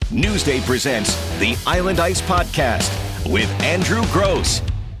Newsday presents the Island Ice Podcast with Andrew Gross.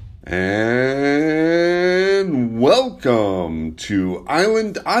 And welcome to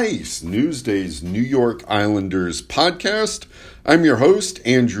Island Ice, Newsday's New York Islanders podcast. I'm your host,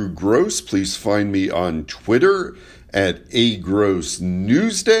 Andrew Gross. Please find me on Twitter at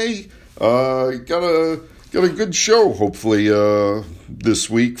 @agrossnewsday. Got a good show, hopefully, this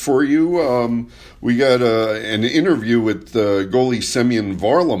week for you. We got an interview with goalie Semyon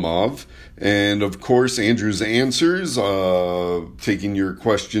Varlamov, and of course, Andrew's answers, taking your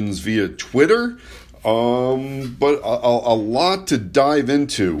questions via Twitter. But a lot to dive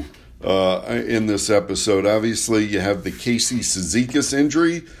into in this episode. Obviously, you have the Casey Cizikas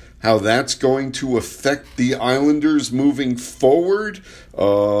injury, how that's going to affect the Islanders moving forward.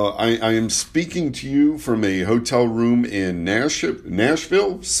 I am speaking to you from a hotel room in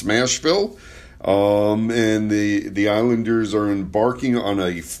Nashville, Smashville. And the Islanders are embarking on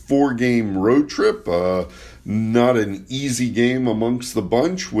a 4-game road trip. Not an easy game amongst the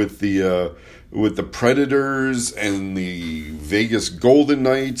bunch with the Predators and the Vegas Golden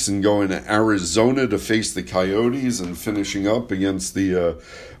Knights, and going to Arizona to face the Coyotes, and finishing up against the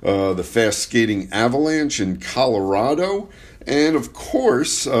fast skating Avalanche in Colorado. And of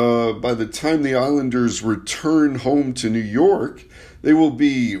course, by the time the Islanders return home to New York, they will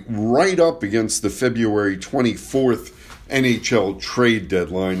be right up against the February 24th NHL trade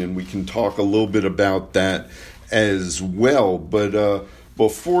deadline, and we can talk a little bit about that as well. But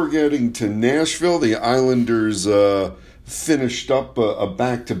before getting to Nashville, the Islanders finished up a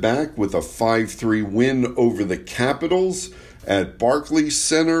back-to-back with a 5-3 win over the Capitals at Barclays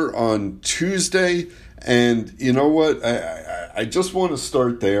Center on Tuesday. And you know what? I just want to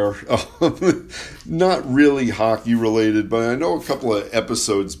start there. Not really hockey related, but I know a couple of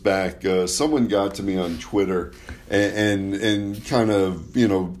episodes back, someone got to me on Twitter and kind of,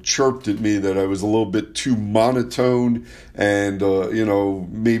 chirped at me that I was a little bit too monotone and,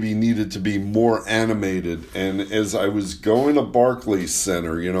 maybe needed to be more animated. And as I was going to Barclays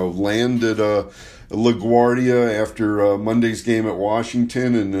Center, landed LaGuardia after Monday's game at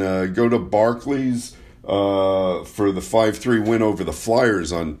Washington, and go to Barclays for the 5-3 win over the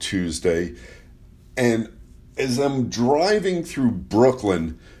Flyers on Tuesday. And as I'm driving through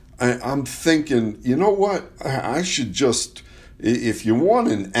Brooklyn, I'm thinking, you know what? I should just, if you want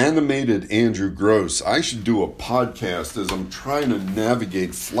an animated Andrew Gross, I should do a podcast as I'm trying to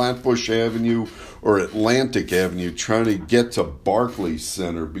navigate Flatbush Avenue or Atlantic Avenue, trying to get to Barclays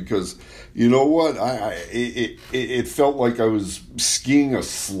Center, because you know what? It felt like I was skiing a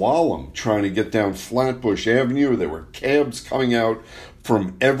slalom trying to get down Flatbush Avenue. There were cabs coming out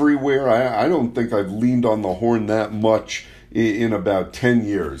from everywhere. I don't think I've leaned on the horn that much in about 10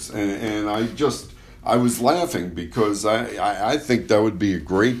 years. And I was laughing because I think that would be a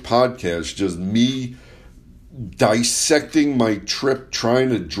great podcast, just me dissecting my trip, trying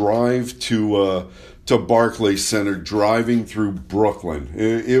to drive to Barclays Center, driving through Brooklyn.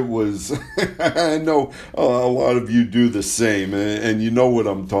 It was, I know a lot of you do the same, and you know what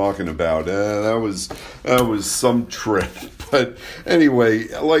I'm talking about. That was some trip. But anyway,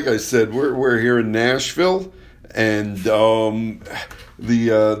 like I said, we're here in Nashville, and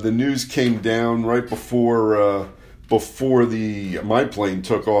the news came down right before my plane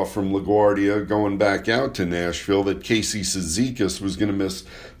took off from LaGuardia going back out to Nashville, that Casey Cizikas was going to miss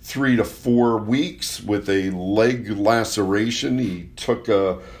 3 to 4 weeks with a leg laceration. He took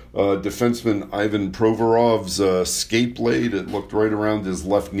defenseman Ivan Provorov's skate blade. It looked right around his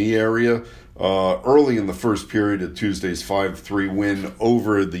left knee area early in the first period of Tuesday's 5-3 win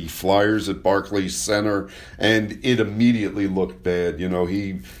over the Flyers at Barclays Center, and it immediately looked bad.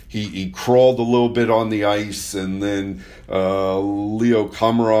 He crawled a little bit on the ice, and then Leo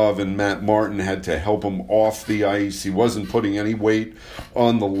Komarov and Matt Martin had to help him off the ice. He wasn't putting any weight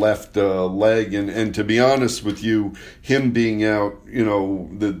on the left leg, and to be honest with you, him being out,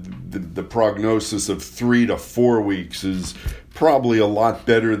 the prognosis of 3 to 4 weeks is probably a lot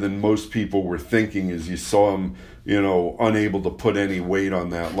better than most people were thinking, as you saw him, unable to put any weight on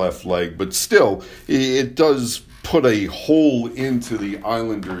that left leg. But still, it does put a hole into the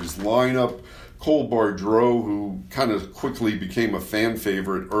Islanders lineup. Cole Bardreau, who kind of quickly became a fan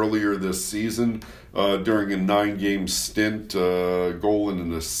favorite earlier this season during a 9-game stint, goal and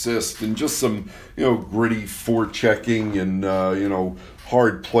an assist, and just some, gritty forechecking and,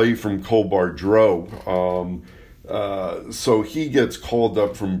 hard play from Cole Bardreau. So he gets called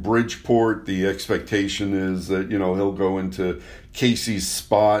up from Bridgeport. The expectation is that, he'll go into Casey's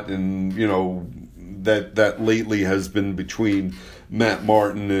spot, and, that lately has been between Matt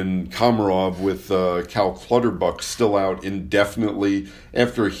Martin and Komarov, with Cal Clutterbuck still out indefinitely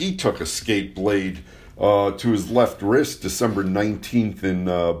after he took a skate blade to his left wrist December 19th in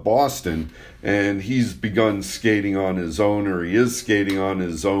Boston, and he's begun skating on his own, or he is skating on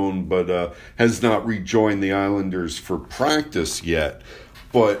his own, but has not rejoined the Islanders for practice yet.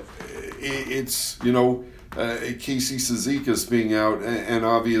 But it's, Casey Cizikas being out, and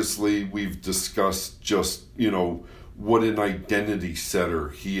obviously we've discussed just, what an identity setter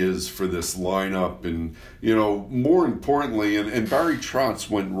he is for this lineup. And, more importantly, and Barry Trotz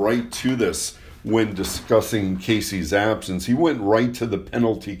went right to this when discussing Casey's absence. He went right to the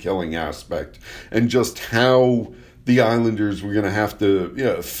penalty killing aspect and just how the Islanders were going to have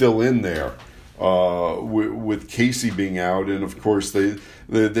to fill in there with Casey being out. And of course,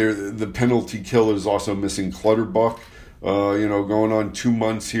 the penalty kill is also missing Clutterbuck, going on 2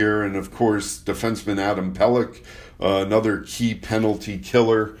 months here. And of course, defenseman Adam Pelech, another key penalty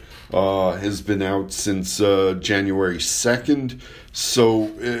killer, has been out since January 2nd. So,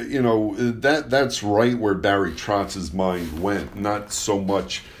 that's right where Barry Trotz's mind went, not so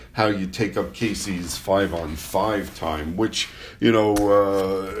much how you take up Casey's 5-on-5 time, which,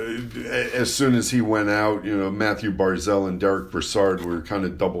 as soon as he went out, Matthew Barzal and Derek Brassard were kind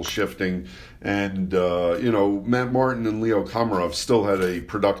of double shifting. And, Matt Martin and Leo Komarov still had a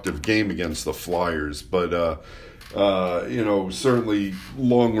productive game against the Flyers. But, certainly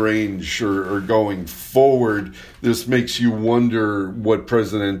long range or going forward, this makes you wonder what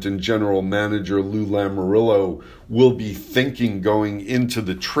President and General Manager Lou Lamoriello will be thinking going into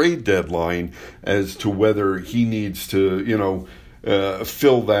the trade deadline as to whether he needs to,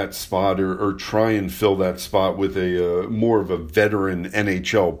 fill that spot or try and fill that spot with a more of a veteran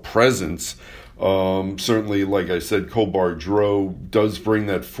NHL presence. Certainly, like I said, Colbar Dro does bring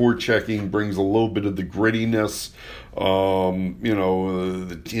that forechecking, brings a little bit of the grittiness.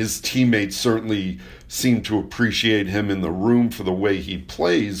 His teammates certainly seem to appreciate him in the room for the way he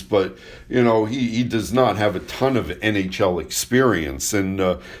plays, but, he does not have a ton of NHL experience. And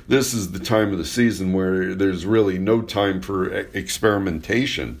this is the time of the season where there's really no time for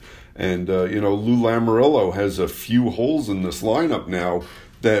experimentation. And, Lou Lamoriello has a few holes in this lineup now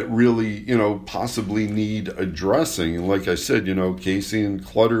that really, possibly need addressing. And like I said, Casey and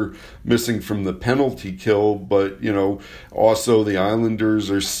Clutter missing from the penalty kill, but, also the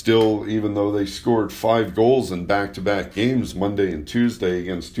Islanders are still, even though they scored 5 goals in back-to-back games, Monday and Tuesday,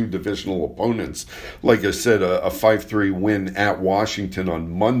 against 2 divisional opponents. Like I said, a 5-3 win at Washington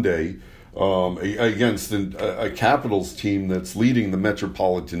on Monday, against a Capitals team that's leading the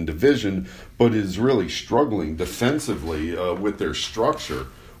Metropolitan Division, but is really struggling defensively with their structure,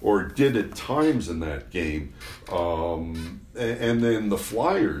 or did at times in that game. And then the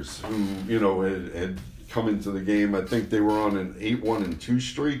Flyers, who had come into the game, I think they were on an 8-1-2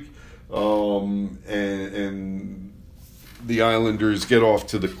 streak, and the Islanders get off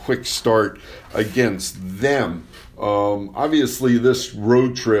to the quick start against them. Obviously, this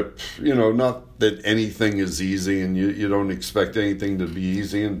road trip, not that anything is easy, and you don't expect anything to be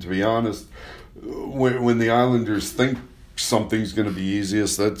easy. And to be honest, when the Islanders think something's going to be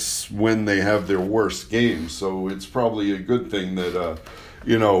easiest, that's when they have their worst game. So it's probably a good thing that,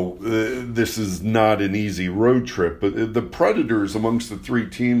 this is not an easy road trip. But the Predators, amongst the 3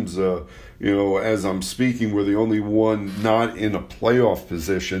 teams, as I'm speaking, were the only one not in a playoff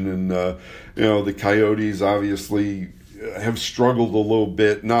position. And, the Coyotes obviously have struggled a little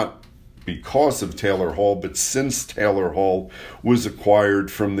bit, not because of Taylor Hall, but since Taylor Hall was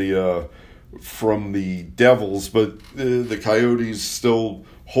acquired from the Devils. But the Coyotes still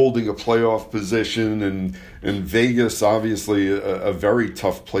holding a playoff position, and Vegas, obviously a very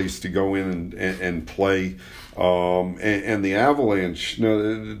tough place to go in and play. And the Avalanche,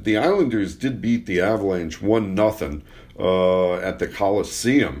 the Islanders did beat the Avalanche 1-0 at the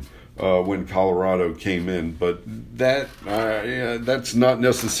Coliseum when Colorado came in, but that's not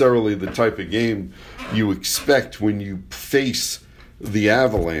necessarily the type of game you expect when you face the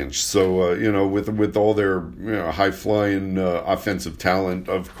Avalanche. So with all their high flying offensive talent,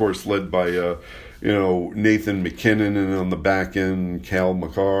 of course led by Nathan McKinnon, and on the back end Cale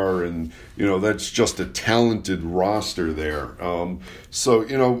Makar, and that's just a talented roster there. So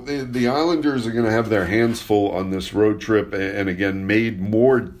the Islanders are going to have their hands full on this road trip, and again made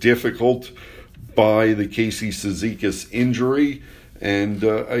more difficult by the Casey Cizikas injury. And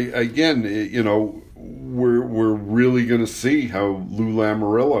again, we're really going to see how Lou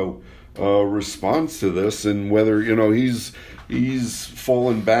Lamoriello responds to this, and whether he's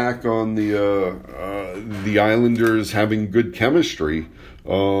fallen back on the Islanders having good chemistry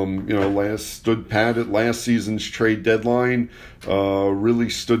Stood pat at last season's trade deadline, really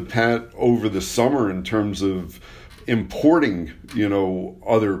stood pat over the summer in terms of importing,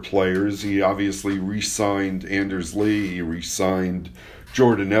 other players. He obviously re-signed Anders Lee, he re-signed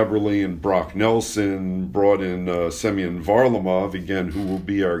Jordan Eberle and Brock Nelson, brought in Semyon Varlamov, again, who will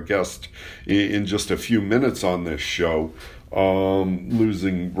be our guest in just a few minutes on this show.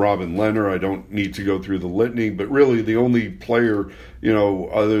 Losing Robin Lehner, I don't need to go through the litany, but really the only player,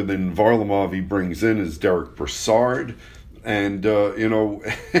 other than Varlamov he brings in is Derek Brassard. And,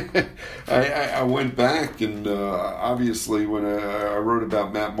 I went back and obviously when I wrote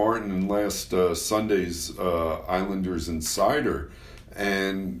about Matt Martin in last Sunday's Islanders Insider,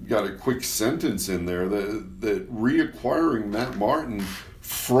 and got a quick sentence in there that reacquiring Matt Martin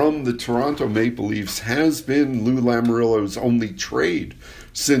from the Toronto Maple Leafs has been Lou Lamoriello's only trade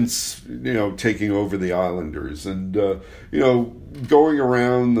since, taking over the Islanders. And, going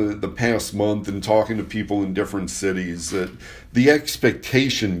around the past month and talking to people in different cities, that the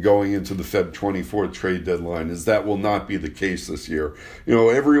expectation going into the Feb 24th trade deadline is that will not be the case this year.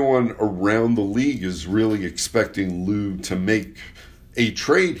 Everyone around the league is really expecting Lou to make a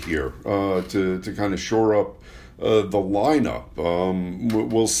trade here to kind of shore up the lineup.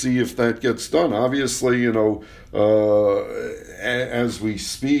 We'll see if that gets done. Obviously, as we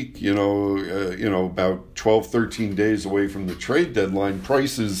speak, about 12, 13 days away from the trade deadline,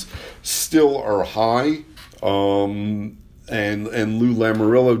 prices still are high. And Lou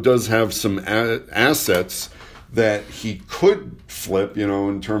Lamoriello does have some assets that he could flip,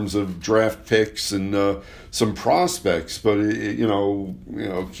 in terms of draft picks and some prospects. But,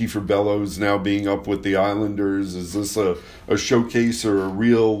 Kiefer Bellows now being up with the Islanders, is this a showcase or a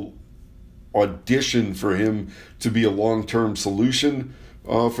real audition for him to be a long-term solution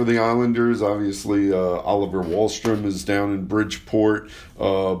for the Islanders? Obviously, Oliver Wahlstrom is down in Bridgeport.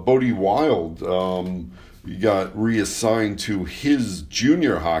 Bodie Wild got reassigned to his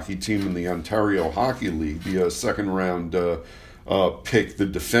junior hockey team in the Ontario Hockey League, the second-round pick, the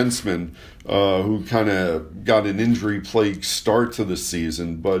defenseman, who kind of got an injury-plagued start to the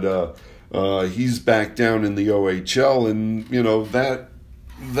season. But he's back down in the OHL, and,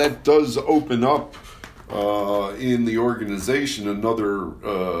 that does open up in the organization another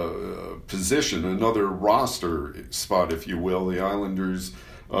position, another roster spot, if you will. The Islanders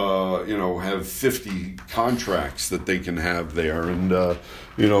have 50 contracts that they can have there. And,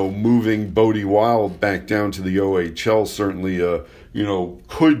 moving Bodie Wild back down to the OHL certainly,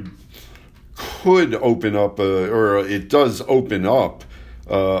 could open up, or it does open up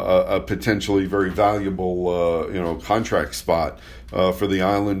a potentially very valuable, contract spot for the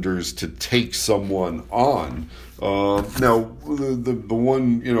Islanders to take someone on. Now, the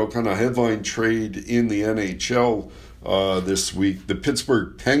one, kind of headline trade in the NHL this week, the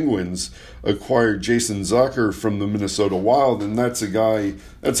Pittsburgh Penguins acquired Jason Zucker from the Minnesota Wild, and that's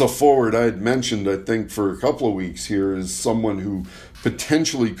a forward I had mentioned, I think, for a couple of weeks here, as someone who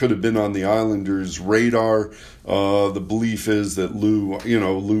potentially could have been on the Islanders' radar. The belief is that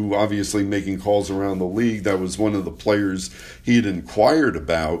Lou obviously making calls around the league, that was one of the players he had inquired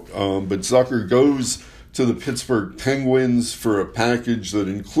about. But Zucker goes to the Pittsburgh Penguins for a package that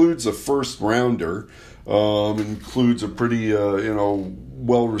includes a first-rounder, includes a pretty,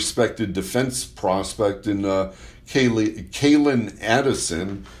 well-respected defense prospect in Kalen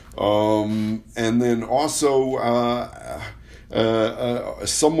Addison, and then also a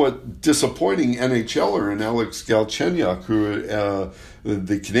somewhat disappointing NHLer in Alex Galchenyuk, who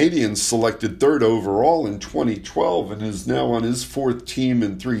the Canadiens selected third overall in 2012 and is now on his fourth team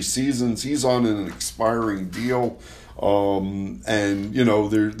in 3 seasons. He's on an expiring deal, and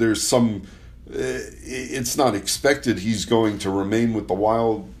there's some. It's not expected he's going to remain with the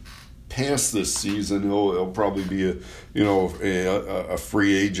Wild past this season. He'll probably be a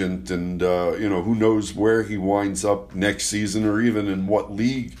free agent, and who knows where he winds up next season, or even in what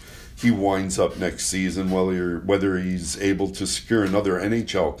league he winds up next season, whether he's able to secure another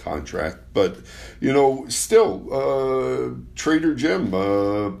NHL contract. But still, Trader Jim,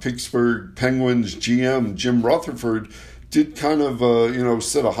 Pittsburgh Penguins GM Jim Rutherford, did kind of,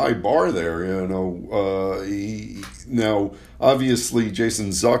 set a high bar there. Now, obviously, Jason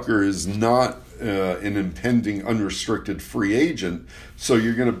Zucker is not an impending unrestricted free agent, so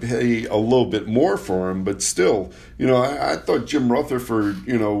you're going to pay a little bit more for him. But still, I thought Jim Rutherford,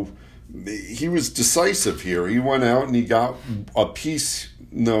 he was decisive here. He went out and he got a piece,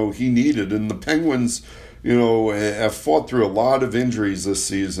 he needed. And the Penguins, have fought through a lot of injuries this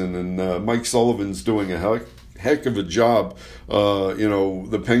season, and Mike Sullivan's doing a heck of a job.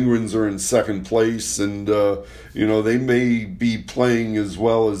 The Penguins are in second place, and they may be playing as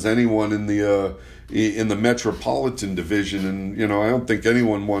well as anyone in the Metropolitan Division, and I don't think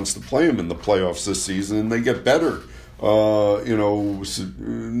anyone wants to play them in the playoffs this season, and they get better. Not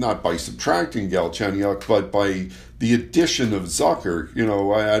by subtracting Galchenyuk, but by the addition of Zucker.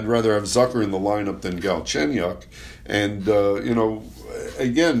 I'd rather have Zucker in the lineup than Galchenyuk. And,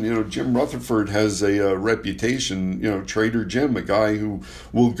 again, Jim Rutherford has a reputation, Trader Jim, a guy who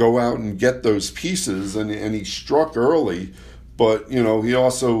will go out and get those pieces, and he struck early. But, he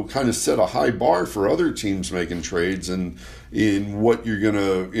also kind of set a high bar for other teams making trades and in what you're going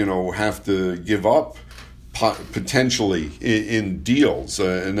to, have to give up potentially in deals.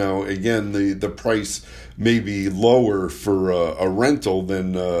 Now, again, the price may be lower for a rental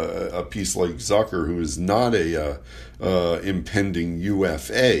than a piece like Zucker, who is not a impending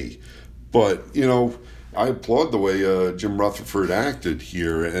UFA. But, I applaud the way Jim Rutherford acted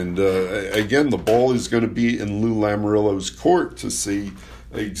here. And, again, the ball is going to be in Lou Lamoriello's court to see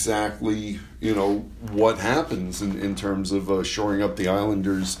exactly, what happens in terms of shoring up the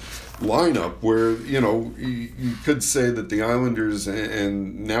Islanders' lineup, where, you could say that the Islanders,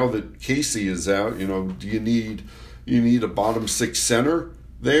 and now that Casey is out, do you need a bottom six center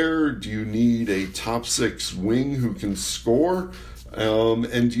there? Do you need a top six wing who can score?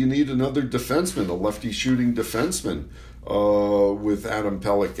 And do you need another defenseman, a lefty shooting defenseman, with Adam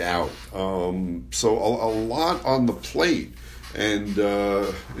Pelech out? So a lot on the plate. And,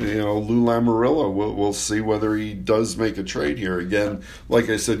 Lou Lamoriello, we'll see whether he does make a trade here. Again, like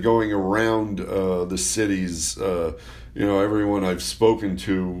I said, going around the cities, everyone I've spoken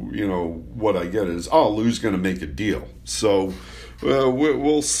to, what I get is, Lou's going to make a deal. So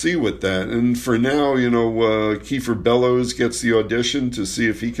we'll see with that. And for now, Kiefer Bellows gets the audition to see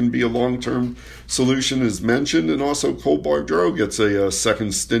if he can be a long-term solution, as mentioned. And also Cole Bardreau gets a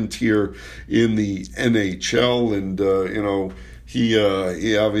second stint here in the NHL. And,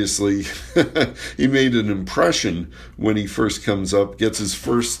 he obviously, he made an impression when he first comes up, gets his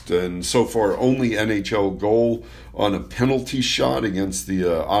first and so far only NHL goal on a penalty shot against the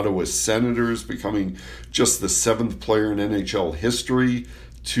Ottawa Senators, becoming just the seventh player in NHL history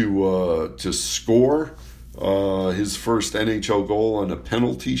to score his first NHL goal on a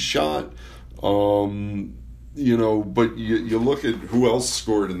penalty shot. But you look at who else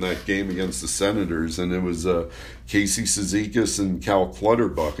scored in that game against the Senators, and it was Casey Cizikas and Cal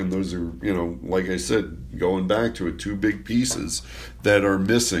Clutterbuck, and those are, like I said, going back to it, two big pieces that are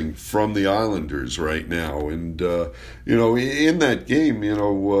missing from the Islanders right now. And, in that game,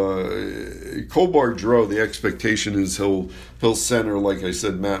 Cole Bardreau, the expectation is he'll center, like I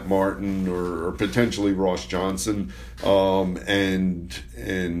said, Matt Martin or potentially Ross Johnson and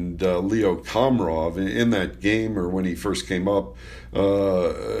Leo Komarov in that game, or when he first came up.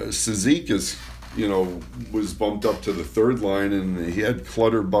 Cizikas, was bumped up to the third line, and he had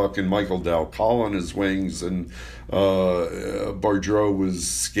Clutterbuck and Michael Dalcal on his wings, and Bardreau was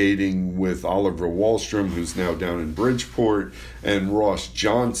skating with Oliver Wahlstrom, who's now down in Bridgeport, and Ross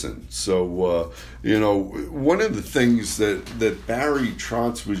Johnson. So, one of the things that Barry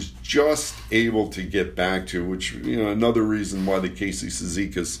Trotz was just able to get back to, which, another reason why the Casey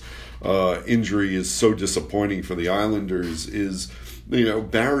Cizikas injury is so disappointing for the Islanders is,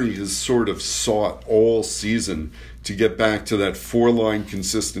 Barry has sort of sought all season to get back to that four-line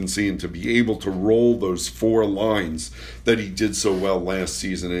consistency and to be able to roll those four lines that he did so well last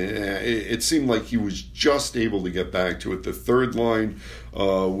season. It seemed like he was just able to get back to it. The third line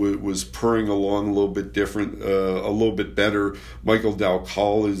was purring along a little bit different, a little bit better. Michael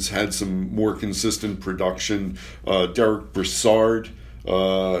Dalcal has had some more consistent production. Derek Brassard,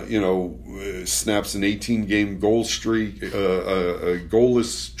 snaps an 18-game goal streak, a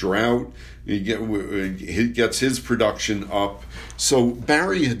goalless drought. He gets his production up. So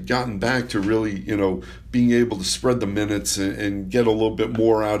Barry had gotten back to really, being able to spread the minutes and get a little bit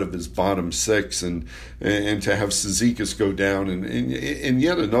more out of his bottom six, and to have Cizikas go down and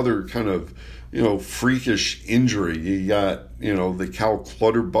yet another kind of, freakish injury. You got, the Cal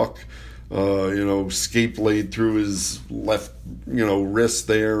Clutterbuck, skate blade through his left, wrist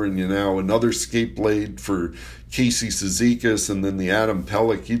there, and now another skate blade for Casey Cizikas, and then the Adam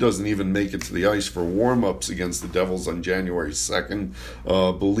Pelech. He doesn't even make it to the ice for warm-ups against the Devils on January 2nd.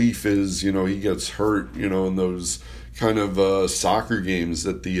 Belief is, he gets hurt, in those kind of soccer games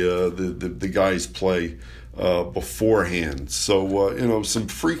that the guys play beforehand. So, some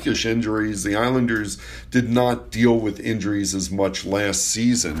freakish injuries. The Islanders did not deal with injuries as much last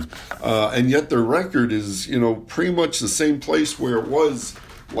season. And yet their record is, pretty much the same place where it was,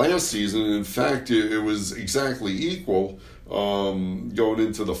 last season. In fact, it was exactly equal going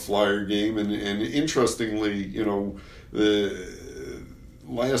into the Flyer game. And interestingly, the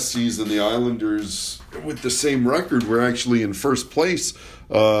last season, the Islanders, with the same record, were actually in first place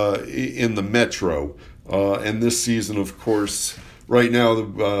in the Metro. And this season, of course, right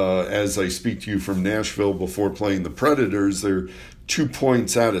now, as I speak to you from Nashville before playing the Predators, they're 2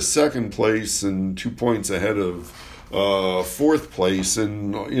 points out of second place and 2 points ahead of fourth place,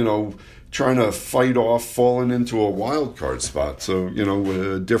 and trying to fight off falling into a wild card spot. So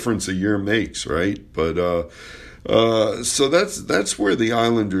a difference a year makes, right? But so that's where the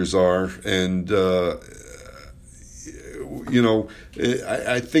Islanders are, and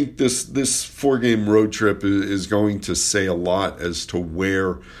I think this 4-game road trip is going to say a lot as to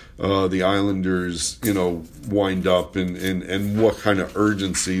where the Islanders, wind up and what kind of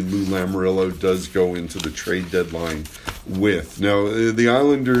urgency Lou Lamoriello does go into the trade deadline with. Now, the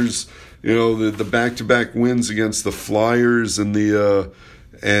Islanders, the back-to-back wins against the Flyers and the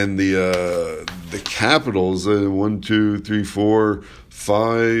Capitals, 1, 2, 3, 4,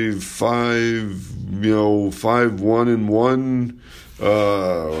 5, 5-1-1.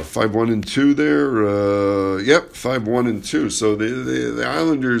 5-1-2 there. 5-1-2. So the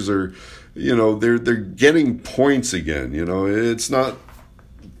Islanders are, they're getting points again. It's not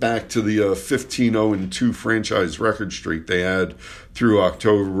back to the 15-0-2 franchise record streak they had through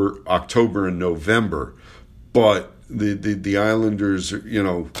October and November, but the Islanders,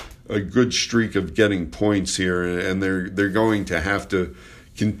 a good streak of getting points here, and they're going to have to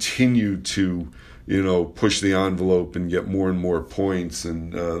continue to push the envelope and get more and more points.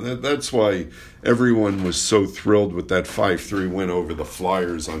 And that's why everyone was so thrilled with that 5-3 win over the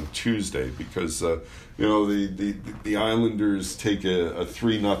Flyers on Tuesday, because, the Islanders take a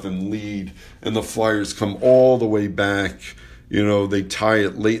 3-0 lead, and the Flyers come all the way back. They tie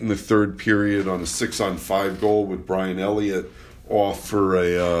it late in the third period on a 6-on-5 goal with Brian Elliott off for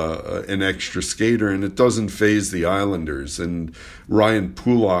an extra skater, and it doesn't faze the Islanders. And Ryan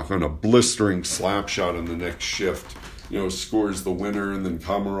Pulock on a blistering slap shot in the next shift, scores the winner, and then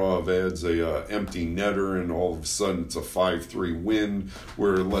Komarov adds a empty netter, and all of a sudden it's a 5-3 win,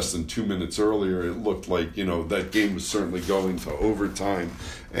 where less than 2 minutes earlier it looked like, that game was certainly going to overtime.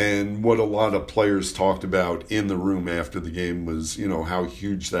 And what a lot of players talked about in the room after the game was, how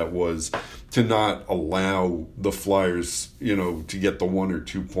huge that was to not allow the Flyers, to get the 1 or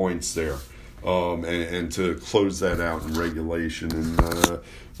 2 points there, and to close that out in regulation. And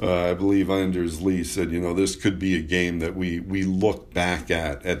I believe Anders Lee said, this could be a game that we look back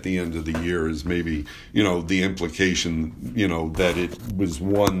at the end of the year as maybe, the implication, that it was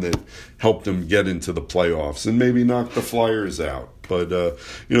one that helped them get into the playoffs and maybe knock the Flyers out. But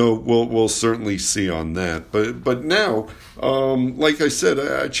we'll certainly see on that. But now, like I said,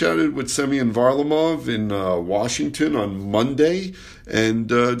 I chatted with Semyon Varlamov in Washington on Monday, and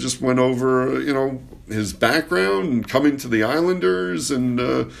just went over his background and coming to the Islanders, and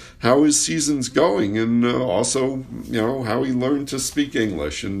how his season's going, and also how he learned to speak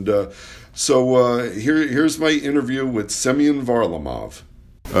English. And so here's my interview with Semyon Varlamov.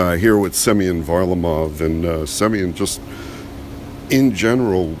 Here with Semyon Varlamov, and Semyon, just in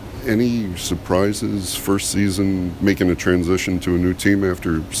general, any surprises first season making a transition to a new team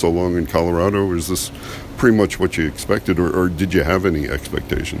after so long in Colorado? Or is this pretty much what you expected, or did you have any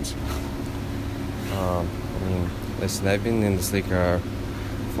expectations? Listen, I've been in this league for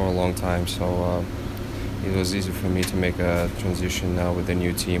a long time, so it was easy for me to make a transition now with a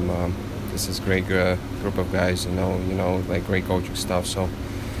new team. This is a great group of guys, like great coaching stuff, so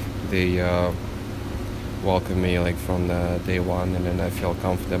they welcome me from the day one, and then I feel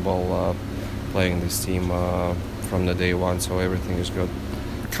comfortable playing this team from the day one, so everything is good.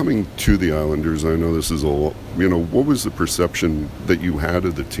 Coming to the Islanders, I know this is what was the perception that you had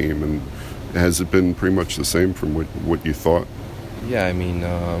of the team, and has it been pretty much the same from what you thought? Yeah,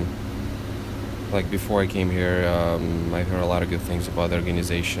 before I came here, I heard a lot of good things about the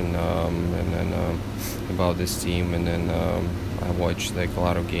organization, and then about this team, and then I watched a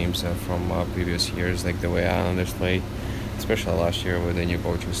lot of games from previous years, the way Islanders played, especially last year with the new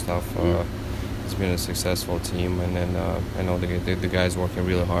coaching stuff. It's been a successful team, and then I know the guys working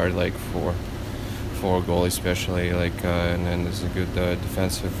really hard, for a goal especially, and then there's a good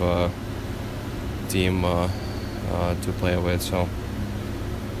defensive team to play with. So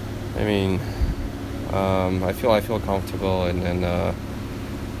I feel comfortable, and then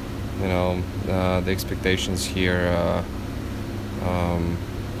the expectations here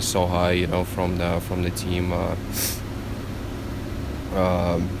so high, from the team,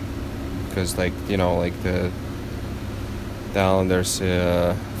 because the Islanders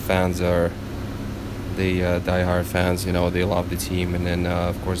fans are die-hard fans. They love the team, and then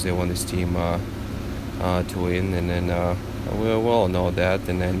of course they want this team to win, and then we all know that,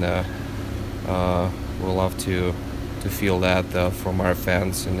 and then we'll love to feel that from our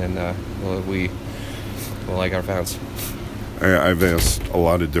fans, and then we like our fans. I've asked a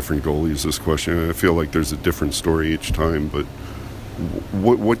lot of different goalies this question, and I feel like there's a different story each time, but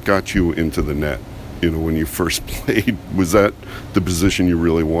what got you into the net? When you first played, was that the position you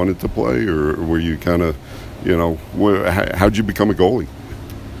really wanted to play, or were you kind of, how'd you become a goalie?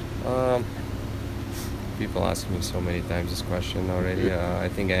 People ask me so many times this question already. I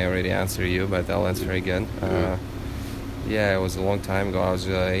think I already answered you, but I'll answer again. It was a long time ago. I was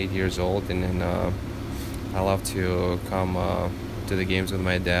 8 years old, and then I love to come to the games with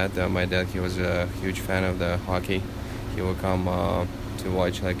my dad. My dad, he was a huge fan of the hockey. He would come to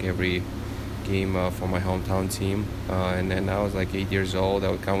watch like every game for my hometown team, and then I was like 8 years old. I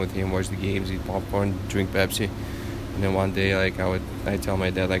would come with him, watch the games, eat popcorn, drink Pepsi, and then one day I tell my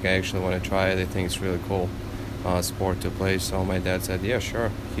dad I actually want to try it. I think it's really cool sport to play. So my dad said, yeah,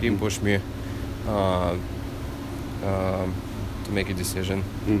 sure. He didn't push me to make a decision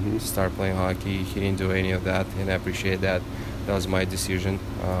to start playing hockey. He didn't do any of that, and I appreciate that. That was my decision.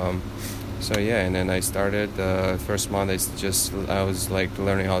 And then I started. First month I was like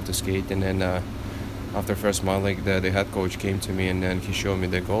learning how to skate, and then after first month, like the head coach came to me, and then he showed me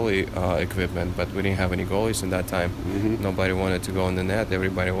the goalie equipment, but we didn't have any goalies in that time. Nobody wanted to go in the net.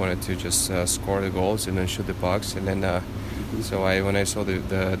 Everybody wanted to just score the goals and then shoot the pucks. And then so when I saw the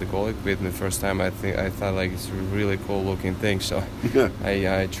goalie equipment the first time, I thought like it's a really cool looking thing. So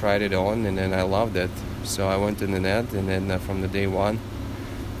I tried it on, and then I loved it. So I went in the net, and then from the day one,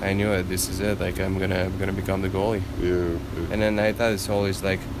 I knew it. This is it. Like I'm gonna become the goalie. Yeah. And then I thought it's always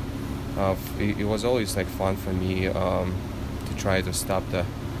like, it was always like fun for me to try to stop the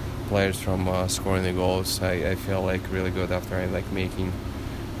players from scoring the goals. I feel like really good after I like making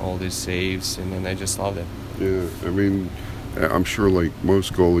all these saves, and then I just loved it. Yeah. I mean, I'm sure like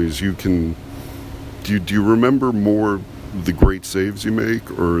most goalies, you can. Do you remember more the great saves you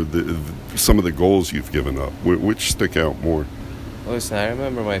make, or some of the goals you've given up? Which stick out more? Listen, I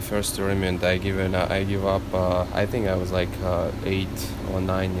remember my first tournament. I give up. I think I was like 8 or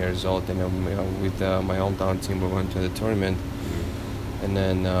 9 years old, and with my hometown team, we went to the tournament, and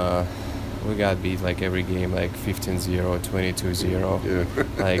then we got beat like every game, like 15-0, 22-0.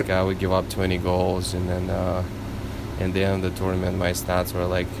 Yeah. Like I would give up 20 goals, and then at the end of the tournament, my stats were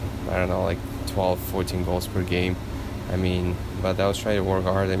like, I don't know, like 12, 14 goals per game. I mean, but I was trying to work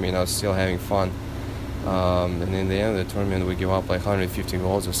hard. I mean, I was still having fun. And in the end of the tournament, we give up like 150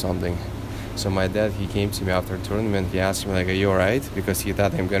 goals or something. So my dad, he came to me after the tournament. He asked me like, "Are you alright?" Because he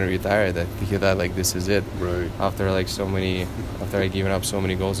thought I'm gonna retire. That he thought like this is it. Right. After I given up so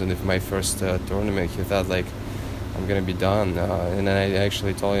many goals in my first tournament, he thought like I'm gonna be done. And then I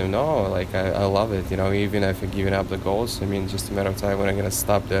actually told him, no, like I love it. Even if I'm giving up the goals, I mean, just a matter of time when I'm gonna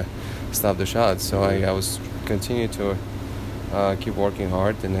stop the shot. So I was continue to keep working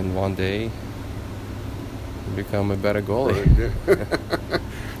hard, and then one day become a better goalie.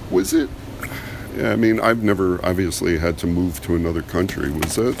 Was it? Yeah, I mean, I've never obviously had to move to another country.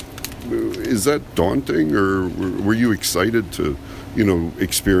 Is that daunting, or were you excited to,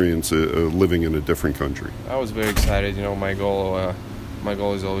 experience living in a different country? I was very excited. My goal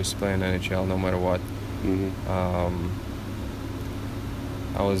is always to play in NHL, no matter what.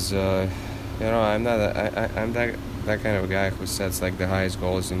 I was, I'm that kind of a guy who sets like the highest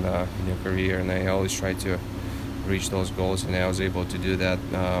goals in your career, and I always try to reach those goals, and I was able to do that.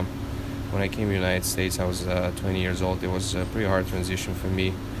 When I came to the United States, I was 20 years old. It was a pretty hard transition for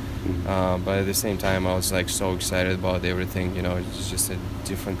me, but at the same time, I was like so excited about everything. It's just a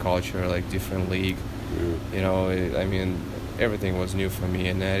different culture, like different league. I mean, everything was new for me,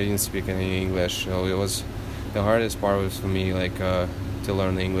 and I didn't speak any English, so it was the hardest part was for me like to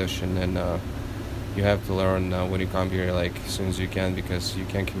learn English, and then you have to learn when you come here like as soon as you can, because you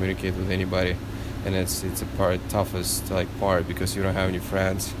can't communicate with anybody, and it's a toughest part, because you don't have any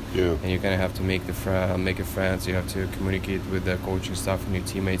friends. Yeah. And you kind of have to make a friends. You have to communicate with the coaching staff and your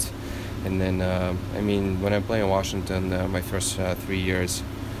teammates. And then when I play in Washington, my first 3 years,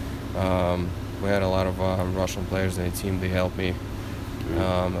 we had a lot of Russian players in the team. They helped me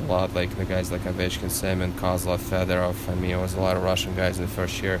a lot, like the guys like Ovechkin, Semin, Kozlov, Fedorov. I mean, it was a lot of Russian guys in the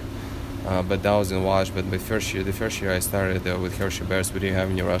first year. But that was in Wash. But the first year I started with Hershey Bears. We didn't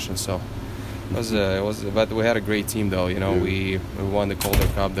have any Russians, so it was. But we had a great team, though. We won the Calder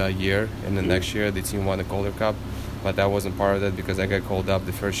Cup that year, and the next year the team won the Calder Cup. But that wasn't part of it, because I got called up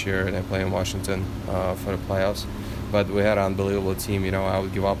the first year and I played in Washington for the playoffs. but we had an unbelievable team. I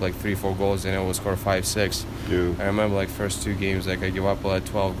would give up like 3-4 goals and it would score 5-6. Yeah. I remember like first 2 games, like I give up like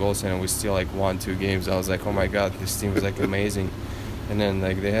 12 goals and we still like won 2 games. I was like, oh my god, this team was like amazing. And then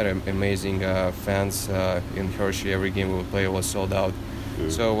like they had amazing fans in Hershey. Every game we would play was sold out. Yeah.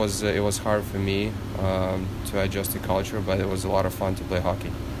 So it was hard for me to adjust to culture, but it was a lot of fun to play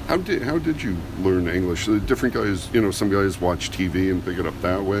hockey. How did you learn English? Different guys, some guys watch TV and pick it up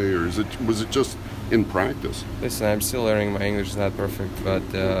that way, or was it just in practice? Listen, I'm still learning. My English is not perfect, but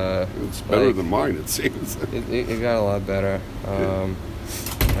it's better than mine, it seems. it got a lot better.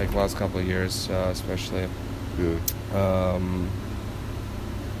 Like last couple of years, especially. Yeah.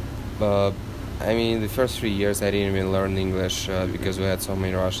 But I mean, the first 3 years I didn't even learn English because we had so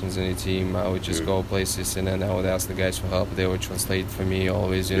many Russians in the team. I would just go places and then I would ask the guys for help. They would translate for me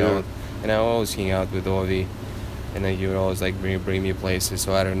always, you know. And I would always hang out with Ovi, and then he would always like bring me places,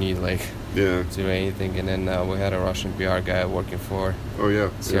 so I don't need like to do anything. And then we had a Russian PR guy working for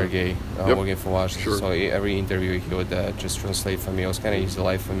Sergey, working for Washington. Sure. So every interview he would just translate for me. It was kind of easy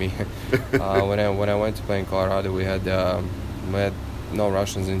life for me. When I went to play in Colorado, we had no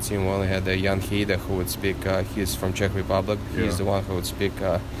Russians in the team. We only had Jan Hida who would speak. He's from Czech Republic. He's the one who would speak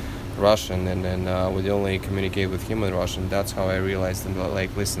Russian, and then we'd only communicate with him in Russian. That's how I realized, and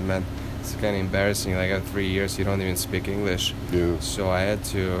like, listen, man, it's kind of embarrassing. Like, after 3 years, you don't even speak English. Yeah. So I had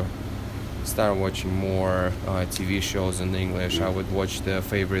to start watching more TV shows in English. I would watch the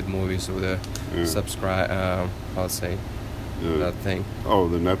favorite movies with the subscribe. I'll say that thing. Oh,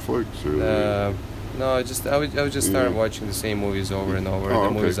 the Netflix or no, I would just start watching the same movies over and over.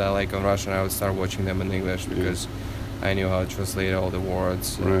 The movies I like on Russian, I would start watching them in English because I knew how to translate all the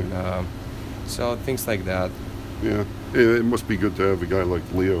words. Right. And, so things like that. Yeah. It must be good to have a guy like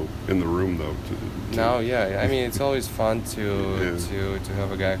Leo in the room, though. No, yeah. I mean, it's always fun to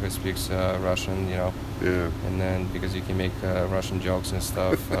have a guy who speaks Russian, you know. Yeah. And then because you can make Russian jokes and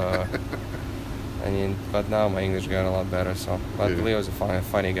stuff. I mean, but now my English got a lot better. So, but Leo's a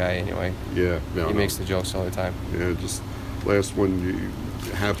funny guy anyway. Yeah. He makes the jokes all the time. Yeah. Just last one. You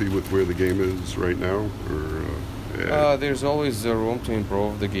happy with where the game is right now, or? There's always room to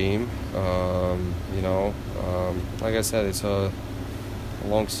improve the game. You know, like I said, it's a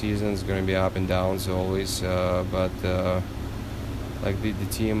long season. It's going to be up and downs always. But like the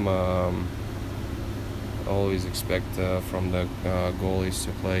team always expect from the goalies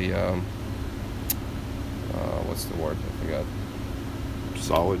to play. What's the word? I forgot.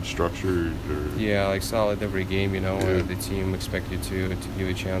 Solid, structured, or yeah, like solid every game. You know, the team expect you to give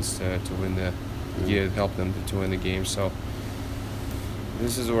a chance to win the. Help them to win the game. So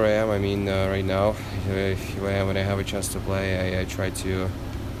this is where I am. I mean, right now, when I have a chance to play, I try to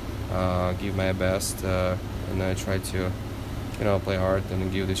give my best, and I try to, play hard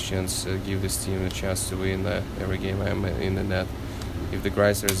and give this team a chance to win every game I'm in the net. If the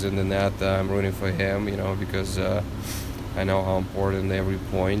Greiser is in the net, I'm rooting for him, because I know how important every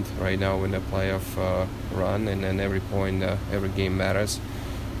point right now in the playoff run, and then every point, every game matters.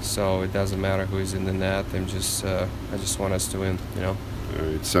 So it doesn't matter who is in the net. I just want us to win, All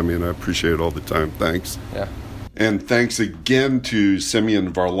right, Semyon, I appreciate it all the time. Thanks. Yeah. And thanks again to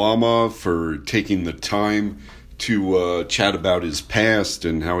Semyon Varlamov for taking the time to chat about his past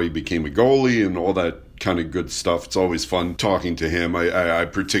and how he became a goalie and all that kind of good stuff. It's always fun talking to him. I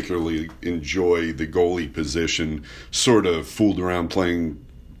particularly enjoy the goalie position. Sort of fooled around playing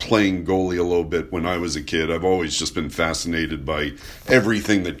goalie a little bit when I was a kid. I've always just been fascinated by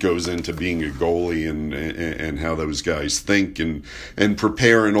everything that goes into being a goalie and how those guys think and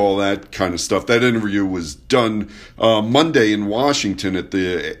prepare and all that kind of stuff. That interview was done Monday in Washington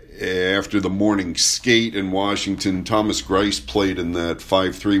after the morning skate in Washington. Thomas Greiss played in that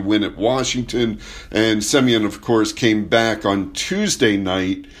 5-3 win at Washington, and Semyon, of course, came back on Tuesday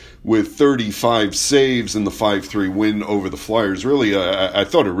night with 35 saves in the 5-3 win over the Flyers. Really, I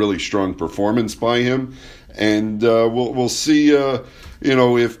thought a really strong performance by him. And we'll see,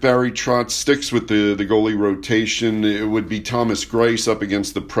 if Barry Trotz sticks with the goalie rotation. It would be Thomas Greiss up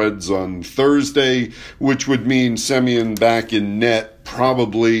against the Preds on Thursday, which would mean Semyon back in net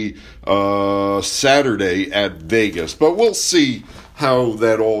probably Saturday at Vegas. But we'll see how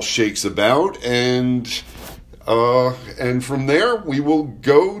that all shakes about. And from there, we will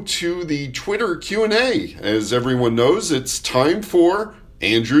go to the Twitter Q&A. As everyone knows, it's time for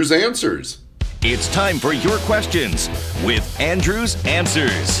Andrew's Answers. It's time for your questions with Andrew's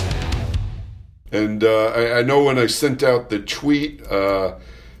Answers. And I know when I sent out the tweet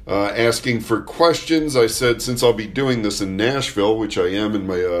asking for questions, I said since I'll be doing this in Nashville, which I am in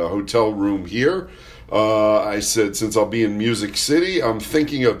my hotel room here, I said, since I'll be in Music City, I'm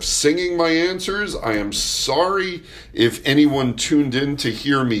thinking of singing my answers. I am sorry if anyone tuned in to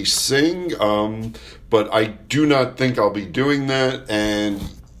hear me sing, but I do not think I'll be doing that. And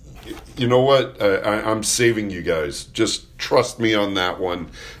you know what? I'm saving you guys. Just trust me on that one.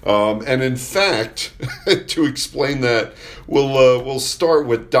 And in fact, to explain that, we'll start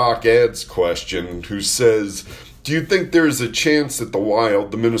with Doc Ad's question, who says, do you think there's a chance that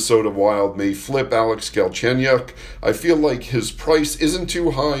the Minnesota Wild, may flip Alex Galchenyuk? I feel like his price isn't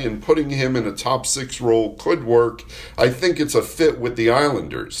too high, and putting him in a top 6 role could work. I think it's a fit with the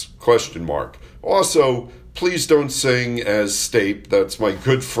Islanders, ? Also, please don't sing as Stape. That's my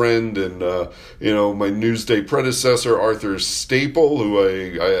good friend and, my Newsday predecessor, Arthur Staple, who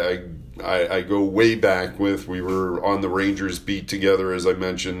I go way back with. We were on the Rangers beat together, as I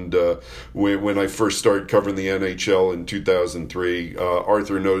mentioned, when I first started covering the NHL in 2003.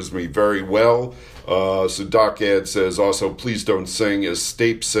 Arthur knows me very well. So Doc Ad says, also, please don't sing as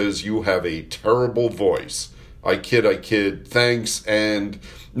Stape says you have a terrible voice. I kid. Thanks. And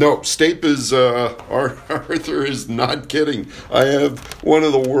no, Stape is, Arthur is not kidding. I have one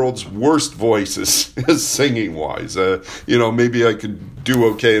of the world's worst voices singing-wise. Maybe I could do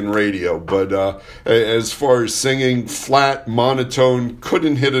okay in radio, but as far as singing, flat, monotone,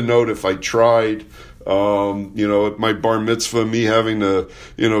 couldn't hit a note if I tried. At my bar mitzvah, me having to,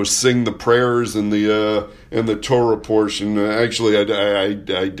 sing the prayers and the Torah portion. Actually,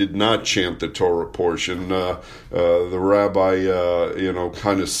 I did not chant the Torah portion. The rabbi,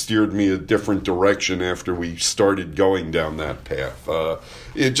 kind of steered me a different direction after we started going down that path.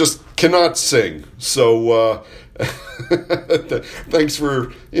 It just cannot sing. So, thanks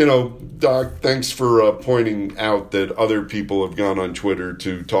for, Doc, thanks for pointing out that other people have gone on Twitter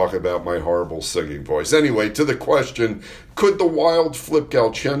to talk about my horrible singing voice. Anyway, to the question, could the Wild flip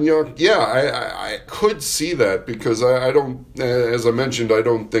Galchenyuk? Yeah, I could see that, because I don't, as I mentioned, I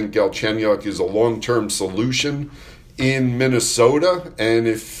don't think Galchenyuk is a long-term solution in Minnesota, and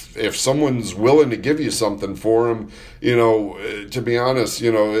if someone's willing to give you something for him, to be honest,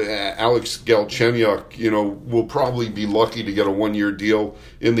 Alex Galchenyuk, will probably be lucky to get a 1-year deal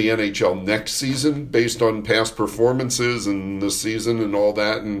in the NHL next season based on past performances and the season and all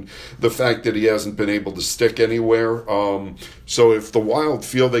that, and the fact that he hasn't been able to stick anywhere. So if the Wild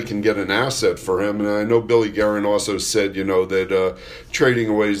feel they can get an asset for him, and I know Billy Guerin also said, that trading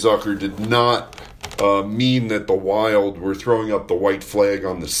away Zucker did not mean that the Wild were throwing up the white flag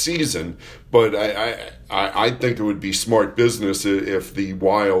on the season, but I think it would be smart business if the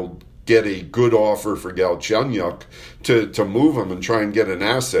Wild get a good offer for Galchenyuk to move him and try and get an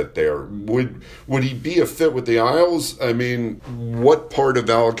asset there. Would he be a fit with the Isles? I mean, what part of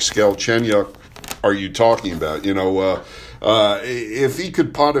Alex Galchenyuk are you talking about? If he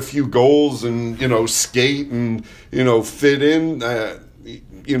could pot a few goals and, skate and, fit in,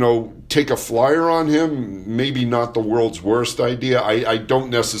 take a flyer on him, maybe not the world's worst idea. I don't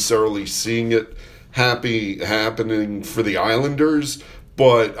necessarily seeing it happening for the Islanders,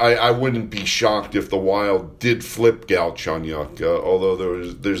 but I wouldn't be shocked if the Wild did flip Galchenyuk, although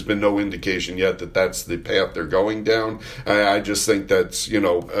there's been no indication yet that that's the path they're going down. I just think that's,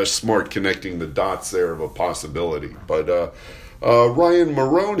 a smart connecting the dots there of a possibility. But Ryan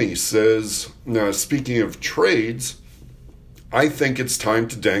Maroney says, speaking of trades, I think it's time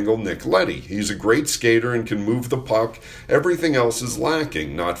to dangle Nick Leddy. He's a great skater and can move the puck. Everything else is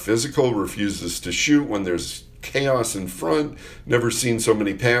lacking. Not physical, refuses to shoot when there's chaos in front. Never seen so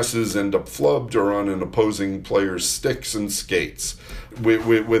many passes end up flubbed or on an opposing player's sticks and skates.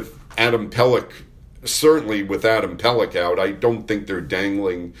 With Adam Pelech, certainly with Adam Pelech out, I don't think they're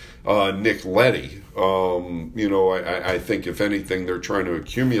dangling Nick Leddy. I think if anything, they're trying to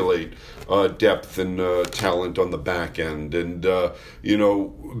accumulate depth and talent on the back end. And,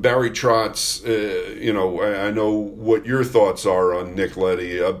 Barry Trotz, I know what your thoughts are on Nick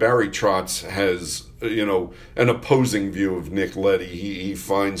Leddy. Barry Trotz has, an opposing view of Nick Leddy. He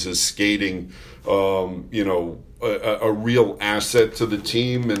finds his skating, a real asset to the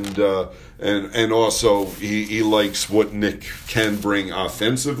team, and also he likes what Nick can bring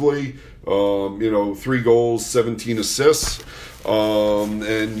offensively. 3 goals, 17 assists,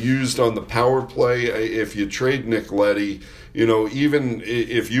 and used on the power play. If you trade Nick Leddy, even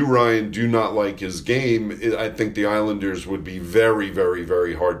if you, Ryan, do not like his game, I think the Islanders would be very, very,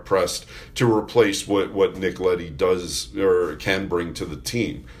 very hard pressed to replace what Nick Leddy does or can bring to the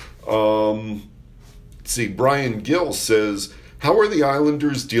team. Let's see, Brian Gill says, how are the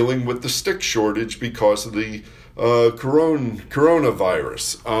Islanders dealing with the stick shortage because of the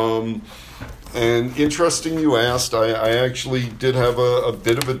coronavirus? And interesting you asked. I actually did have a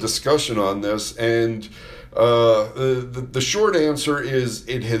bit of a discussion on this, and the short answer is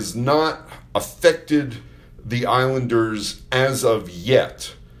it has not affected the Islanders as of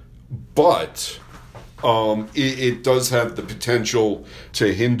yet, but it does have the potential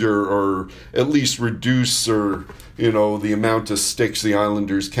to hinder or at least reduce the amount of sticks the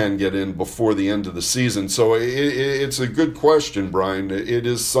Islanders can get in before the end of the season. So it's a good question, Brian. It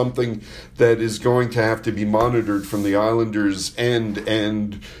is something that is going to have to be monitored from the Islanders' end,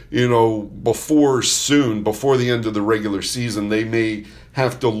 and before the end of the regular season, they may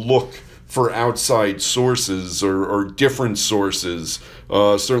have to look for outside sources or different sources,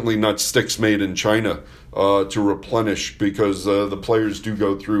 certainly not sticks made in China, to replenish, because the players do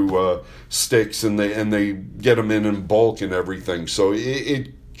go through sticks and they get them in bulk and everything. So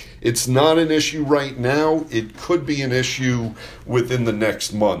it's not an issue right now. It could be an issue within the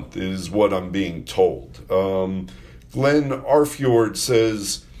next month, is what I'm being told. Glenn Arfjord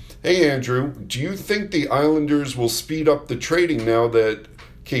says, "Hey Andrew, do you think the Islanders will speed up the trading now that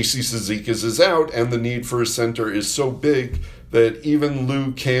Casey Cizikas is out and the need for a center is so big that even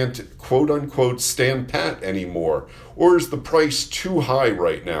Lou can't quote-unquote stand pat anymore? Or is the price too high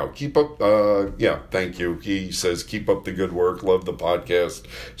right now? Keep up, thank you." He says, "Keep up the good work. Love the podcast."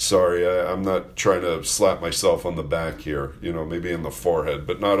 Sorry, I'm not trying to slap myself on the back here. Maybe in the forehead,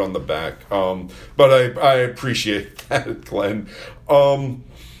 but not on the back. But I appreciate that, Glenn.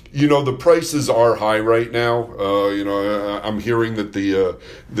 The prices are high right now. I'm hearing that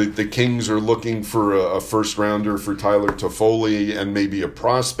the Kings are looking for a first rounder for Tyler Toffoli and maybe a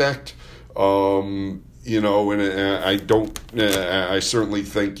prospect. And I certainly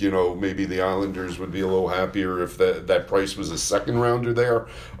think, maybe the Islanders would be a little happier if that price was a second rounder there.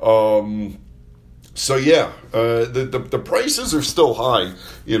 The prices are still high.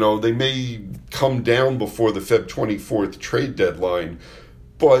 They may come down before the Feb 24th trade deadline.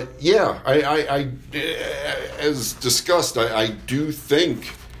 But yeah, I as discussed, I do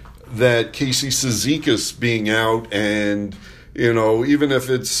think that Casey Cizikas being out, and even if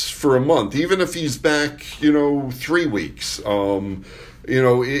it's for a month, even if he's back 3 weeks,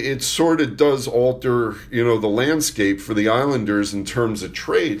 it sort of does alter the landscape for the Islanders in terms of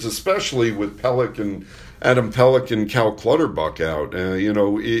trades, especially with Adam Pelech and Cal Clutterbuck out.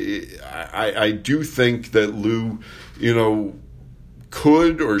 I do think that Lou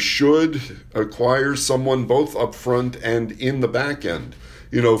could or should acquire someone both up front and in the back end,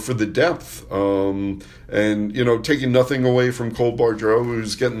 for the depth. Taking nothing away from Cole Bardreau,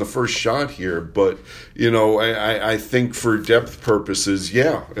 who's getting the first shot here. But, I think for depth purposes,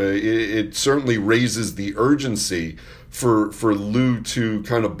 it certainly raises the urgency for Lou to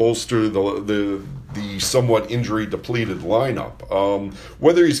kind of bolster the somewhat injury-depleted lineup.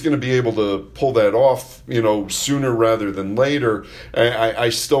 Whether he's going to be able to pull that off, sooner rather than later, I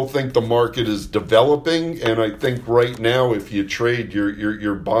still think the market is developing, and I think right now, if you trade,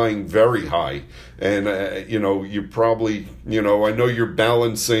 you're buying very high. And, you probably, I know you're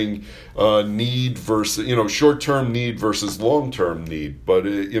balancing need versus, short-term need versus long-term need. But,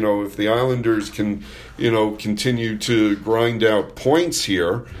 if the Islanders can, continue to grind out points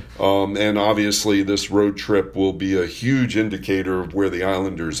here, and obviously this road trip will be a huge indicator of where the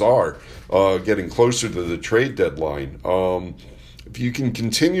Islanders are, getting closer to the trade deadline. If you can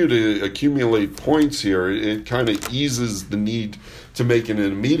continue to accumulate points here, it kind of eases the need to make an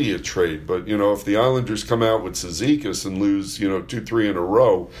immediate trade. But, if the Islanders come out with Cizikas and lose, 2-3 in a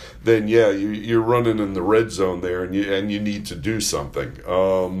row, then, you're running in the red zone there, and you need to do something.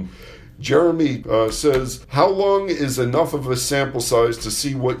 Jeremy says, "How long is enough of a sample size to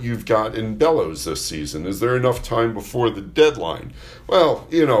see what you've got in Bellows this season? Is there enough time before the deadline?" Well,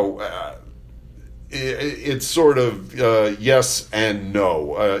 it's sort of yes and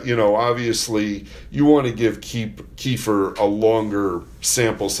no. Obviously, you want to give Kiefer a longer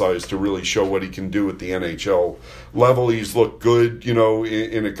sample size to really show what he can do at the NHL level. He's looked good,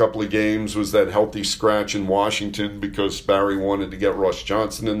 in a couple of games. Was that healthy scratch in Washington because Barry wanted to get Ross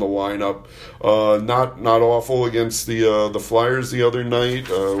Johnson in the lineup. Not awful against the Flyers the other night.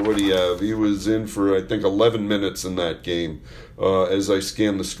 What do you have? He was in for, I think, 11 minutes in that game. As I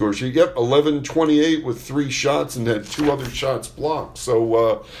scan the score sheet. 11-28 with 3 shots and had 2 other shots blocked.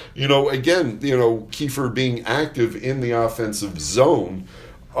 So, again, Kiefer being active in the offensive zone,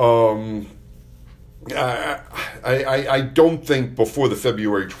 I don't think before the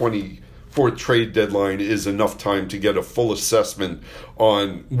February 24th trade deadline is enough time to get a full assessment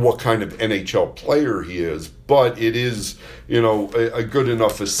on what kind of NHL player he is. But it is, a good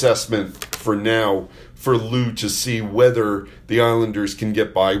enough assessment for now for Lou to see whether the Islanders can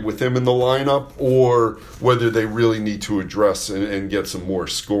get by with him in the lineup or whether they really need to address and get some more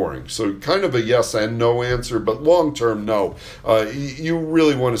scoring. So kind of a yes and no answer, but long-term, no. You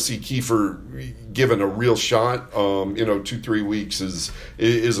really want to see Kiefer given a real shot. 2-3 weeks is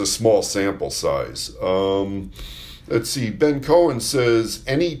a small sample size. Let's see. Ben Cohen says,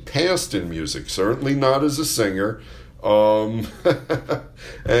 any past in music? Certainly not as a singer. And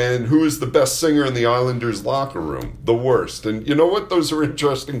who is the best singer in the Islanders locker room? The worst. And you know what? Those are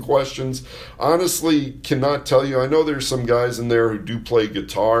interesting questions. Honestly, cannot tell you. I know there's some guys in there who do play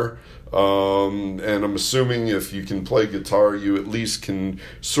guitar. And I'm assuming if you can play guitar, you at least can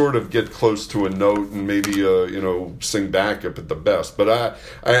sort of get close to a note and maybe, sing backup at the best. But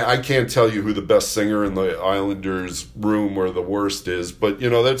I can't tell you who the best singer in the Islanders room or the worst is. But,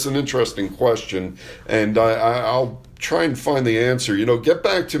 that's an interesting question. And I'll try and find the answer. Get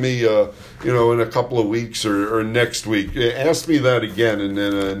back to me, in a couple of weeks or next week. Ask me that again,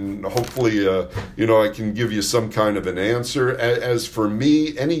 and hopefully, I can give you some kind of an answer. As for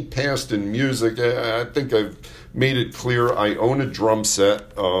me, any past in music, I think I've made it clear I own a drum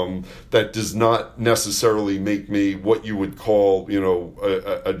set that does not necessarily make me what you would call,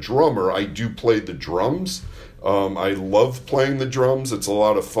 a drummer. I do play the drums. I love playing the drums. It's a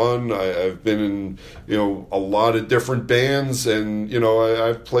lot of fun. I've been in, a lot of different bands, and,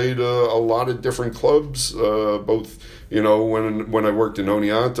 I've played a lot of different clubs, both, when I worked in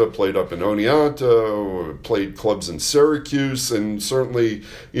Oneonta, played up in Oneonta, played clubs in Syracuse, and certainly,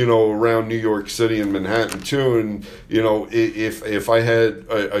 around New York City and Manhattan too. And, if I had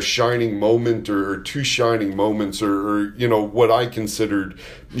a shining moment or two shining moments or what I considered,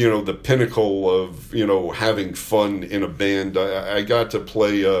 the pinnacle of, having fun in a band, I got to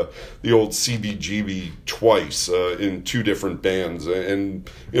play the old CBGB twice in two different bands, and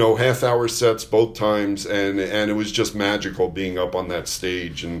half-hour sets both times, and it was just magical being up on that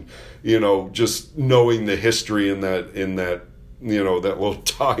stage, and just knowing the history in that that little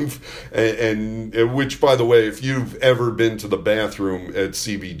dive, and which, by the way, if you've ever been to the bathroom at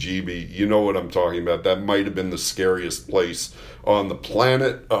CBGB, you know what I'm talking about. That might have been the scariest place on the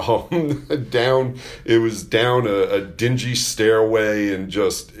planet. It was down a dingy stairway, and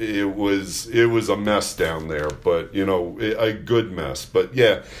just it was a mess down there, but a good mess. But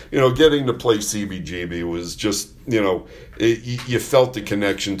yeah, getting to play CBGB was just you felt the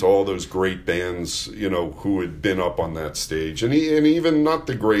connection to all those great bands who had been up on that stage, and even not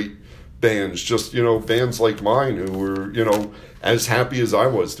the great bands, just bands like mine who were as happy as I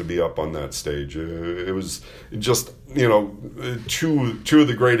was to be up on that stage. It was just two of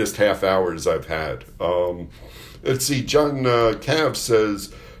the greatest half hours I've had. Let's see. John Cav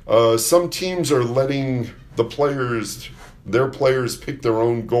says some teams are letting their players pick their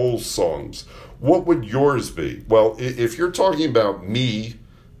own goal songs. What would yours be? Well, if you're talking about me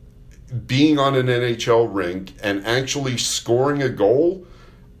being on an NHL rink and actually scoring a goal,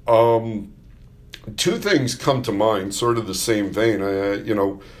 two things come to mind, sort of the same vein.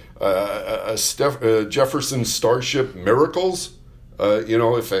 Jefferson Starship Miracles.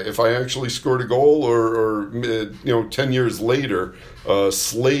 If I actually scored a goal, or 10 years later,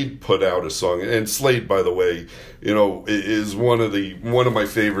 Slade put out a song, and Slade, by the way, is one of my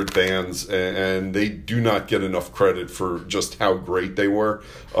favorite bands, and they do not get enough credit for just how great they were.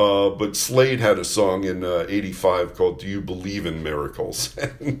 But Slade had a song in '85 called "Do You Believe in Miracles?"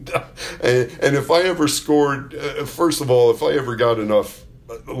 and if I ever scored, first of all, if I ever got enough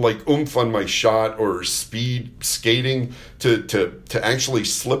oomph on my shot or speed skating to actually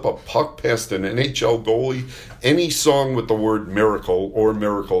slip a puck past an NHL goalie, any song with the word miracle or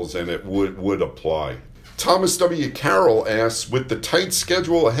miracles in it would apply. Thomas W. Carroll asks, with the tight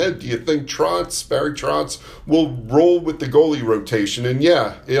schedule ahead, do you think Barry Trotz will roll with the goalie rotation? And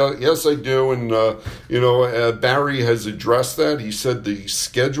yes, I do. And, Barry has addressed that. He said the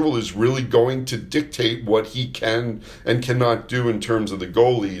schedule is really going to dictate what he can and cannot do in terms of the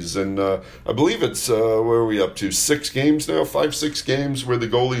goalies. And I believe it's, where are we up to? 6 games now? 5-6 games where the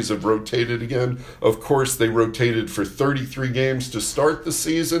goalies have rotated again. Of course, they rotated for 33 games to start the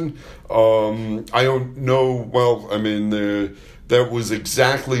season. I don't know. Well, I mean, that was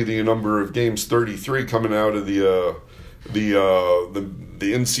exactly the number of games, 33, coming out of the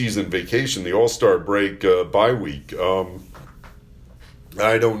in-season vacation, the All-Star break bye week.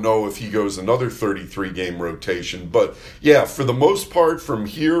 I don't know if he goes another 33-game rotation, but yeah, for the most part, from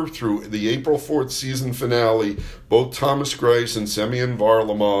here through the April 4th season finale, both Thomas Greiss and Semyon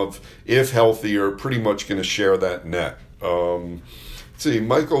Varlamov, if healthy, are pretty much going to share that net. Let's see,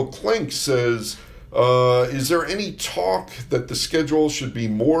 Michael Klink says, Is there any talk that the schedule should be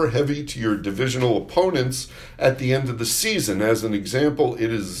more heavy to your divisional opponents at the end of the season? As an example,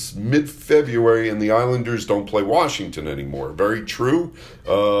 it is mid-February and the Islanders don't play Washington anymore. Very true.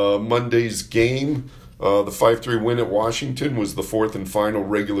 Monday's game, the 5-3 win at Washington, was the fourth and final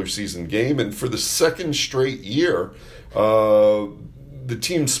regular season game. And for the second straight year, the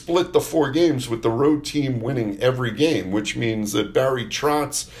team split the 4 games with the road team winning every game, which means that Barry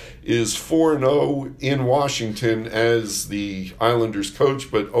Trotz is 4-0 in Washington as the Islanders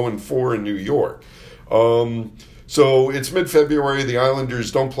coach, but 0-4 in New York. So it's mid-February, the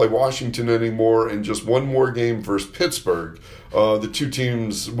Islanders don't play Washington anymore, and just one more game versus Pittsburgh, the two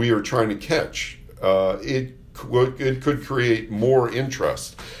teams we are trying to catch. It could create more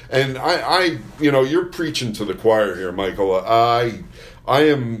interest. And I you're preaching to the choir here, Michael. I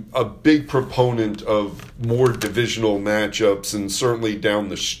am a big proponent of more divisional matchups, and certainly down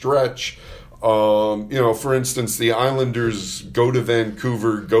the stretch. For instance, the Islanders go to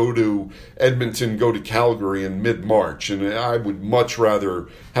Vancouver, go to Edmonton, go to Calgary in mid-March, and I would much rather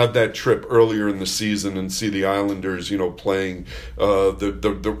have that trip earlier in the season and see the Islanders, playing.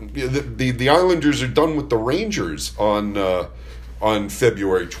 The Islanders are done with the Rangers on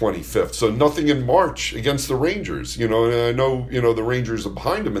February 25th. So nothing in March against the Rangers, and I know, the Rangers are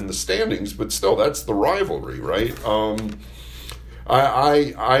behind them in the standings, but still, that's the rivalry, right?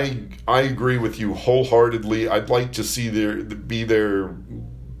 I agree with you wholeheartedly. I'd like to see there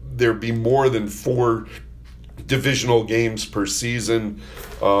be more than 4 divisional games per season.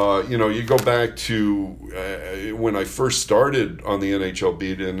 You go back to when I first started on the NHL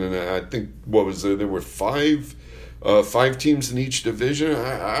beat, and I think, there were 5 teams in each division.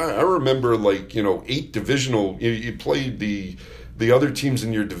 I remember 8 divisional. You played the other teams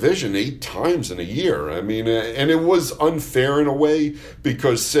in your division 8 times in a year. I mean, and it was unfair in a way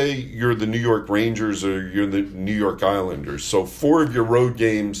because, say, you're the New York Rangers or you're the New York Islanders. So 4 of your road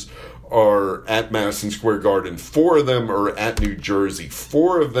games are at Madison Square Garden. 4 of them are at New Jersey.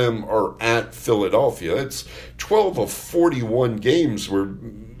 4 of them are at Philadelphia. It's 12 of 41 games where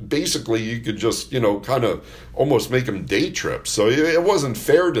basically you could just, kind of almost make them day trips. So it wasn't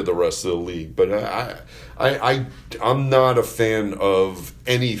fair to the rest of the league. But I'm not a fan of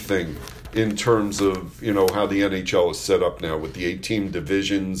anything in terms of, how the NHL is set up now with the 8-team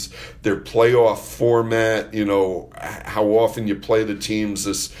divisions, their playoff format, how often you play the teams,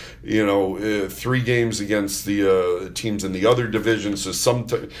 3 games against the teams in the other divisions. So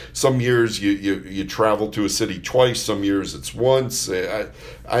some years you travel to a city twice, some years it's once.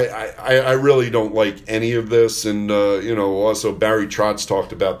 I really don't like any of this. And, also Barry Trotz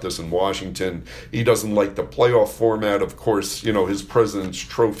talked about this in Washington. He doesn't like the playoff format. Of course, his President's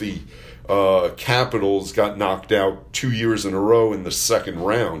Trophy Capitals got knocked out 2 years in a row in the second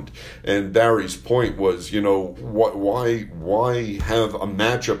round, and Barry's point was, why have a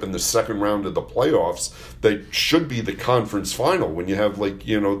matchup in the second round of the playoffs that should be the conference final when you have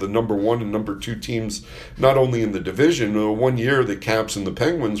the number 1 and number 2 teams not only in the division. One year the Caps and the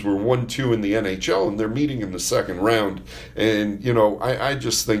Penguins were 1-2 in the NHL, and they're meeting in the second round. And I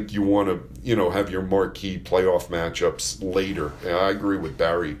just think you want to have your marquee playoff matchups later. And I agree with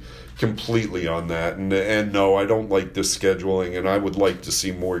Barry completely on that, and no, I don't like this scheduling, and I would like to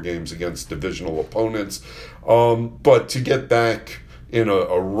see more games against divisional opponents. But to get back in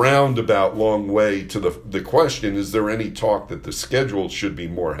a roundabout long way to the question, is there any talk that the schedule should be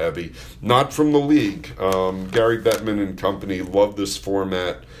more heavy? Not from the league. Gary Bettman and company love this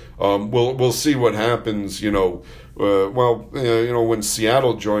format. We'll see what happens. When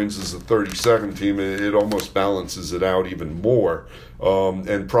Seattle joins as a 32nd team, it almost balances it out even more,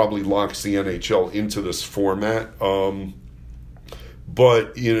 and probably locks the NHL into this format. But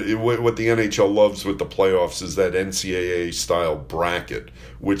what the NHL loves with the playoffs is that NCAA style bracket,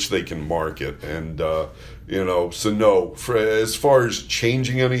 which they can market, and so no. As far as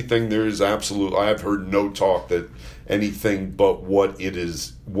changing anything, there is I've heard no talk that anything but what it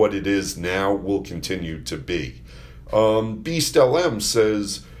is now will continue to be. Beast LM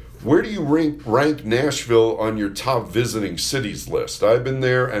says, where do you rank Nashville on your top visiting cities list? I've been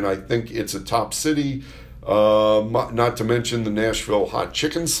there, and I think it's a top city. Not to mention the Nashville hot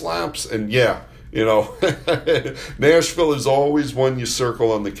chicken slaps. And yeah, Nashville is always one you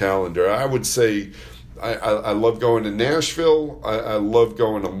circle on the calendar. I would say I love going to Nashville. I love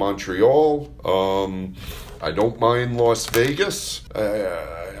going to Montreal. I don't mind Las Vegas.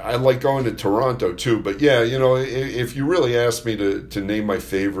 I like going to Toronto too. But yeah, if you really ask me to name my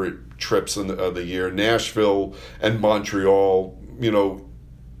favorite trips of the year, Nashville and Montreal,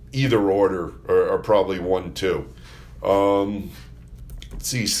 either order are probably 1-2. Let's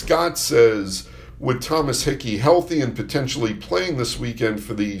see, Scott says, with Thomas Hickey healthy and potentially playing this weekend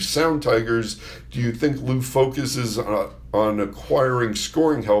for the Sound Tigers, do you think Lou focuses on acquiring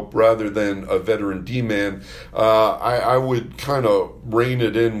scoring help rather than a veteran D-man? I would kind of rein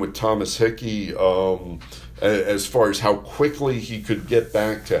it in with Thomas Hickey as far as how quickly he could get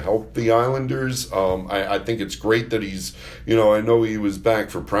back to help the Islanders. I think it's great that he's, I know he was back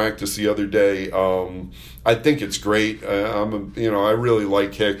for practice the other day. I think it's great. I really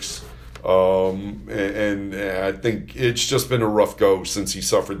like Hicks. And I think it's just been a rough go since he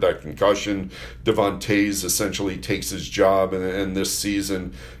suffered that concussion. Devontae's essentially takes his job, and this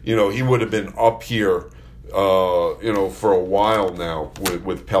season, he would have been up here, for a while now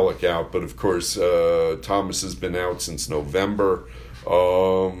with Pelech out. But of course, Thomas has been out since November.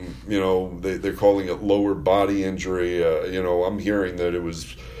 They're calling it lower body injury. I'm hearing that it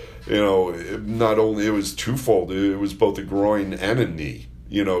was, not only, it was twofold. It was both a groin and a knee.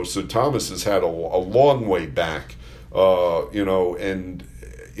 So Thomas has had a long way back, and,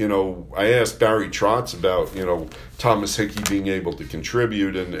 I asked Barry Trotz about, Thomas Hickey being able to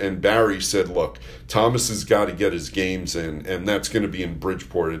contribute, and Barry said, look, Thomas has got to get his games in, and that's going to be in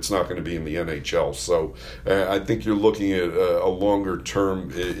Bridgeport. It's not going to be in the NHL. So I think you're looking at a longer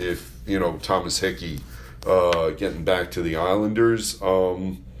term if, Thomas Hickey getting back to the Islanders.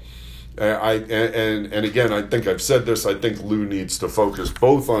 And again, I think I've said this, I think Lou needs to focus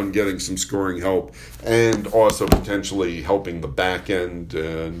both on getting some scoring help and also potentially helping the back end.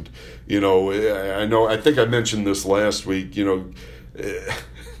 And, I think I mentioned this last week,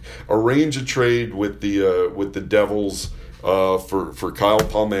 arrange a trade with the Devils for Kyle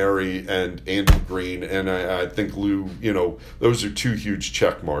Palmieri and Andy Green, and I think Lou, those are two huge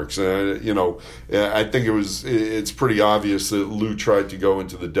check marks. I think it's pretty obvious that Lou tried to go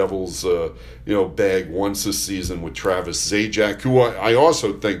into the Devils, bag once this season with Travis Zajac, who I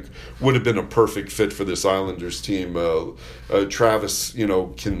also think would have been a perfect fit for this Islanders team. Travis,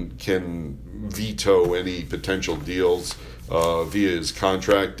 can veto any potential deals via his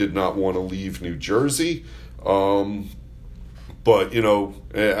contract. Did not want to leave New Jersey. But,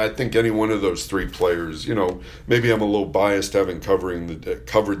 I think any one of those three players, maybe I'm a little biased having covered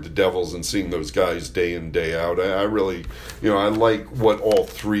the Devils and seeing those guys day in, day out. I really, I like what all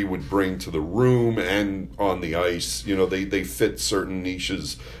three would bring to the room and on the ice. They fit certain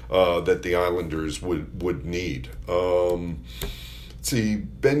niches that the Islanders would need. Let's see,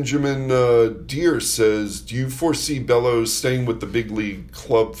 Benjamin Deere says, do you foresee Bellows staying with the big league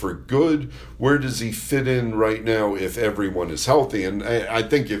club for good? Where does he fit in right now if everyone is healthy? And I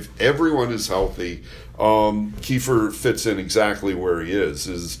think if everyone is healthy, Kiefer fits in exactly where he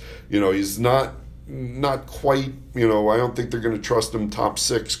is. He's not quite, I don't think they're going to trust him top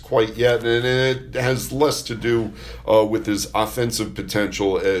six quite yet. And it has less to do with his offensive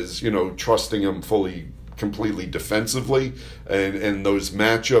potential as, trusting him completely defensively, and those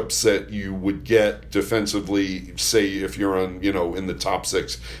matchups that you would get defensively, say if you're on, in the top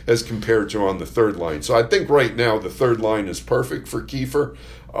six as compared to on the third line. So I think right now the third line is perfect for Kiefer.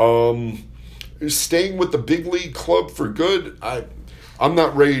 Staying with the big league club for good, I'm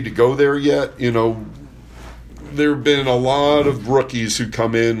not ready to go there yet. There have been a lot of rookies who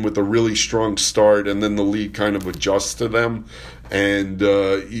come in with a really strong start, and then the league kind of adjusts to them. And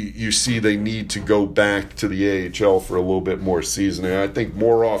you see they need to go back to the AHL for a little bit more seasoning. I think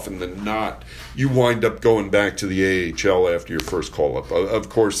more often than not, you wind up going back to the AHL after your first call-up. Of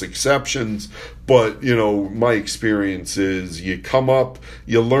course, exceptions, but, my experience is you come up,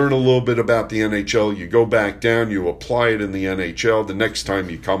 you learn a little bit about the NHL, you go back down, you apply it in the NHL. The next time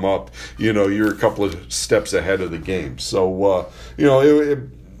you come up, you're a couple of steps ahead of the game. So,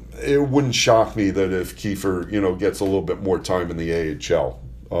 it wouldn't shock me that if Kiefer, gets a little bit more time in the AHL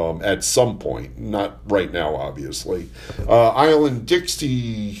at some point. Not right now, obviously. Island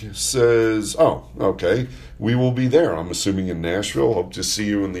Dixie says, oh, okay, we will be there. I'm assuming in Nashville. Hope to see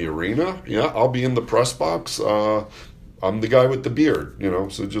you in the arena. Yeah, I'll be in the press box. I'm the guy with the beard,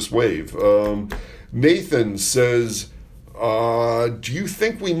 so just wave. Nathan says, do you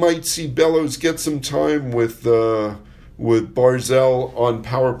think we might see Bellows get some time with Barzal on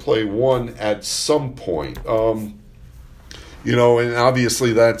Power Play 1 at some point? And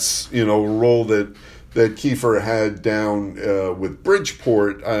obviously that's, a role that Kiefer had down with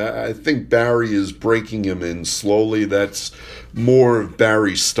Bridgeport. I think Barry is breaking him in slowly. That's more of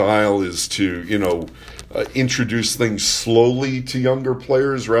Barry's style, is to, introduce things slowly to younger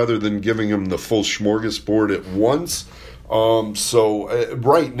players rather than giving them the full smorgasbord at once. So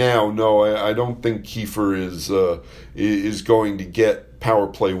right now, no, I don't think Kiefer is going to get Power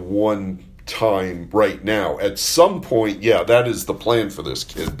Play 1 time right now. At some point, yeah, that is the plan for this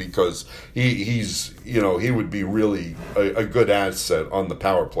kid, because he's he would be really a good asset on the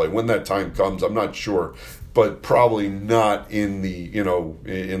power play. When that time comes, I'm not sure, but probably not in the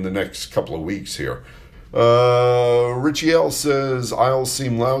in the next couple of weeks here. Richie L says Isles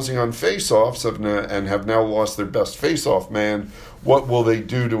seem lousy on face-offs and have now lost their best face-off man. What will they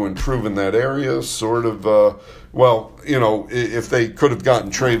do to improve in that area? Sort of, if they could have gotten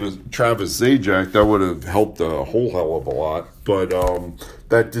Travis Zajac, that would have helped a whole hell of a lot. But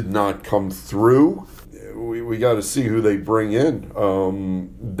that did not come through. We got to see who they bring in.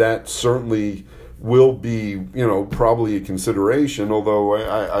 That certainly will be, probably a consideration. Although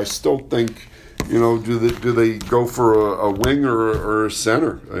I still think, do they go for a wing or a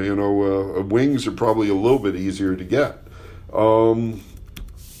center? Wings are probably a little bit easier to get. Kodo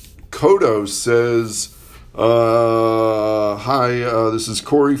says, hi, this is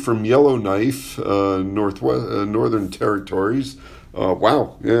Corey from Yellowknife, Northern Territories.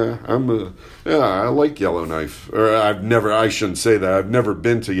 Wow, yeah, I like Yellowknife. Or I shouldn't say that. I've never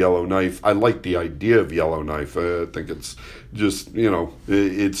been to Yellowknife. I like the idea of Yellowknife. I think it's just,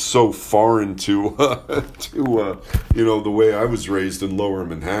 it's so foreign to the way I was raised in Lower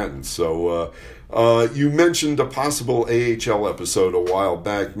Manhattan. So, you mentioned a possible AHL episode a while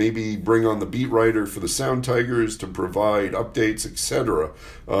back. Maybe bring on the beat writer for the Sound Tigers to provide updates, etc.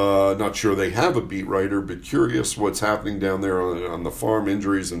 Not sure they have a beat writer, but curious what's happening down there on the farm,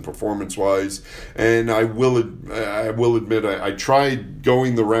 injuries and performance-wise. And I will admit, I tried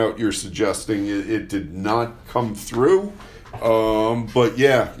going the route you're suggesting. It did not come through. But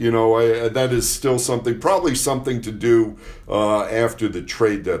yeah, that is still probably something to do after the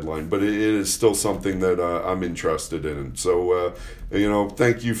trade deadline, but it is still something that I'm interested in. So,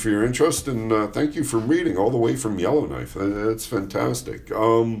 thank you for your interest, and thank you for reading all the way from Yellowknife. That's fantastic.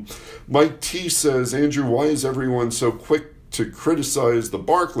 Mike T says, Andrew, why is everyone so quick to criticize the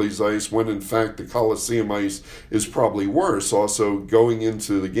Barclays ice when in fact the Coliseum ice is probably worse? Also, going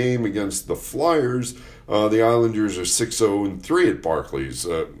into the game against the Flyers, the Islanders are 6-0-3 at Barclays.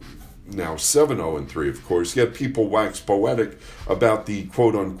 Now 7-0-3, of course. Yet people wax poetic about the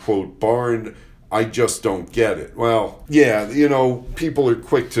quote-unquote barn. I just don't get it. Well, yeah, people are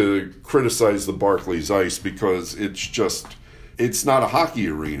quick to criticize the Barclays ice because it's not a hockey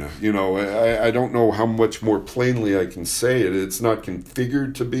arena. I don't know how much more plainly I can say it. It's not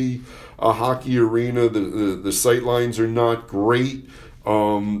configured to be a hockey arena. The sight lines are not great.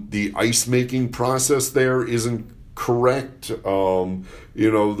 The ice making process there isn't correct. When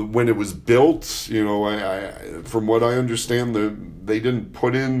it was built, from what I understand, they didn't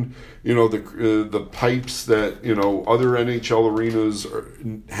put in, the pipes that, other NHL arenas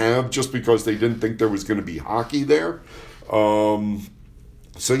have, just because they didn't think there was going to be hockey there.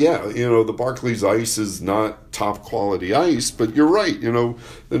 So yeah, the Barclays ice is not top quality ice, but you're right.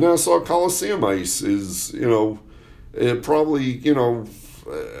 The Nassau Coliseum ice is, it probably, and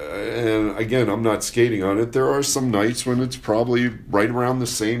again, I'm not skating on it. There are some nights when it's probably right around the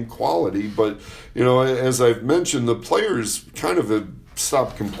same quality, but, as I've mentioned, the players kind of have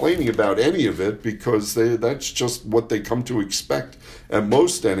stopped complaining about any of it because that's just what they come to expect at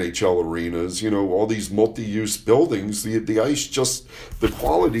most NHL arenas. All these multi-use buildings, the ice the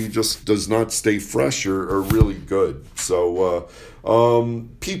quality just does not stay fresh or really good. So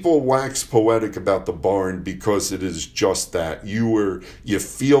people wax poetic about the barn because it is just that. You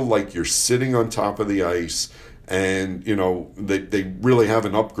feel like you're sitting on top of the ice, and they really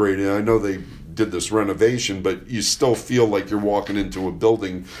haven't upgraded. I know they did this renovation, but you still feel like you're walking into a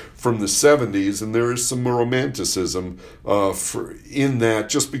building from the 70s, and there is some romanticism in that,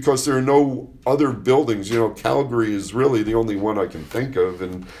 just because there are no other buildings. Calgary is really the only one I can think of,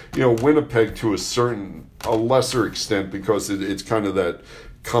 and Winnipeg to a lesser extent, because it's kind of that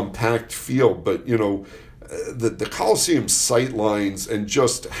compact feel. But the Coliseum sight lines and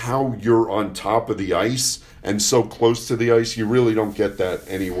just how you're on top of the ice and so close to the ice, you really don't get that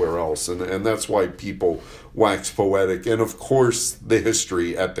anywhere else. And that's why people wax poetic. And of course, the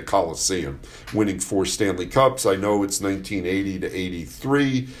history at the Coliseum, winning 4 Stanley Cups. I know it's 1980 to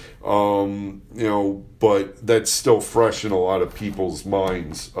 83, but that's still fresh in a lot of people's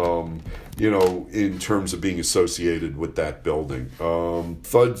minds, in terms of being associated with that building.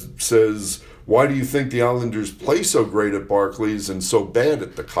 Thud says, why do you think the Islanders play so great at Barclays and so bad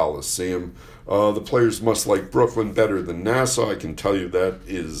at the Coliseum? The players must like Brooklyn better than Nassau. I can tell you that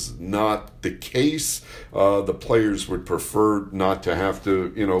is not the case. The players would prefer not to have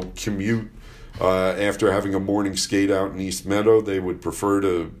to, commute after having a morning skate out in East Meadow, they would prefer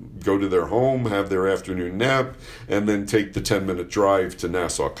to go to their home, have their afternoon nap, and then take the 10-minute drive to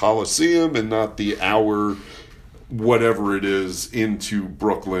Nassau Coliseum and not the hour, whatever it is, into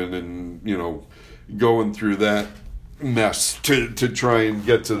Brooklyn and, going through that mess to try and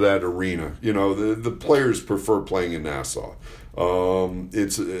get to that arena. The players prefer playing in Nassau.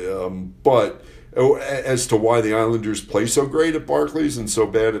 But as to why the Islanders play so great at Barclays and so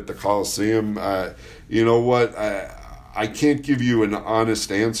bad at the Coliseum, you know what? I can't give you an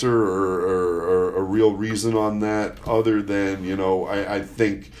honest answer or a real reason on that, other than, I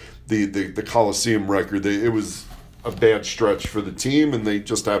think the Coliseum record, it was a bad stretch for the team, and they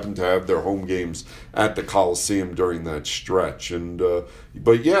just happened to have their home games at the Coliseum during that stretch. And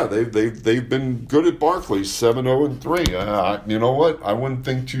but yeah, they've been good at Barclays, 7-0-3. You know what? I wouldn't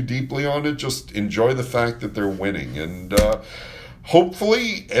think too deeply on it. Just enjoy the fact that they're winning, and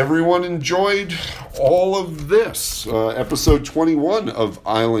hopefully everyone enjoyed all of this. Episode 21 of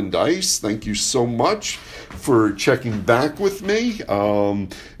Island Ice. Thank you so much for checking back with me.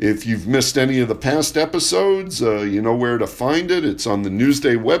 If you've missed any of the past episodes, you know where to find it. It's on the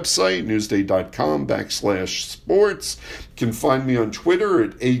Newsday website, newsday.com/sports. You can find me on Twitter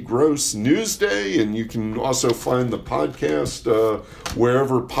at @AGrossNewsday, and you can also find the podcast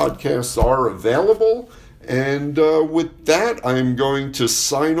wherever podcasts are available. And with that, I'm going to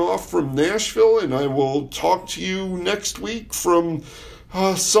sign off from Nashville, and I will talk to you next week from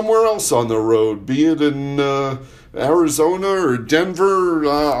somewhere else on the road, be it in Arizona or Denver.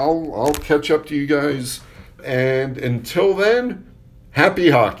 I'll catch up to you guys. And until then, happy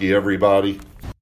hockey, everybody.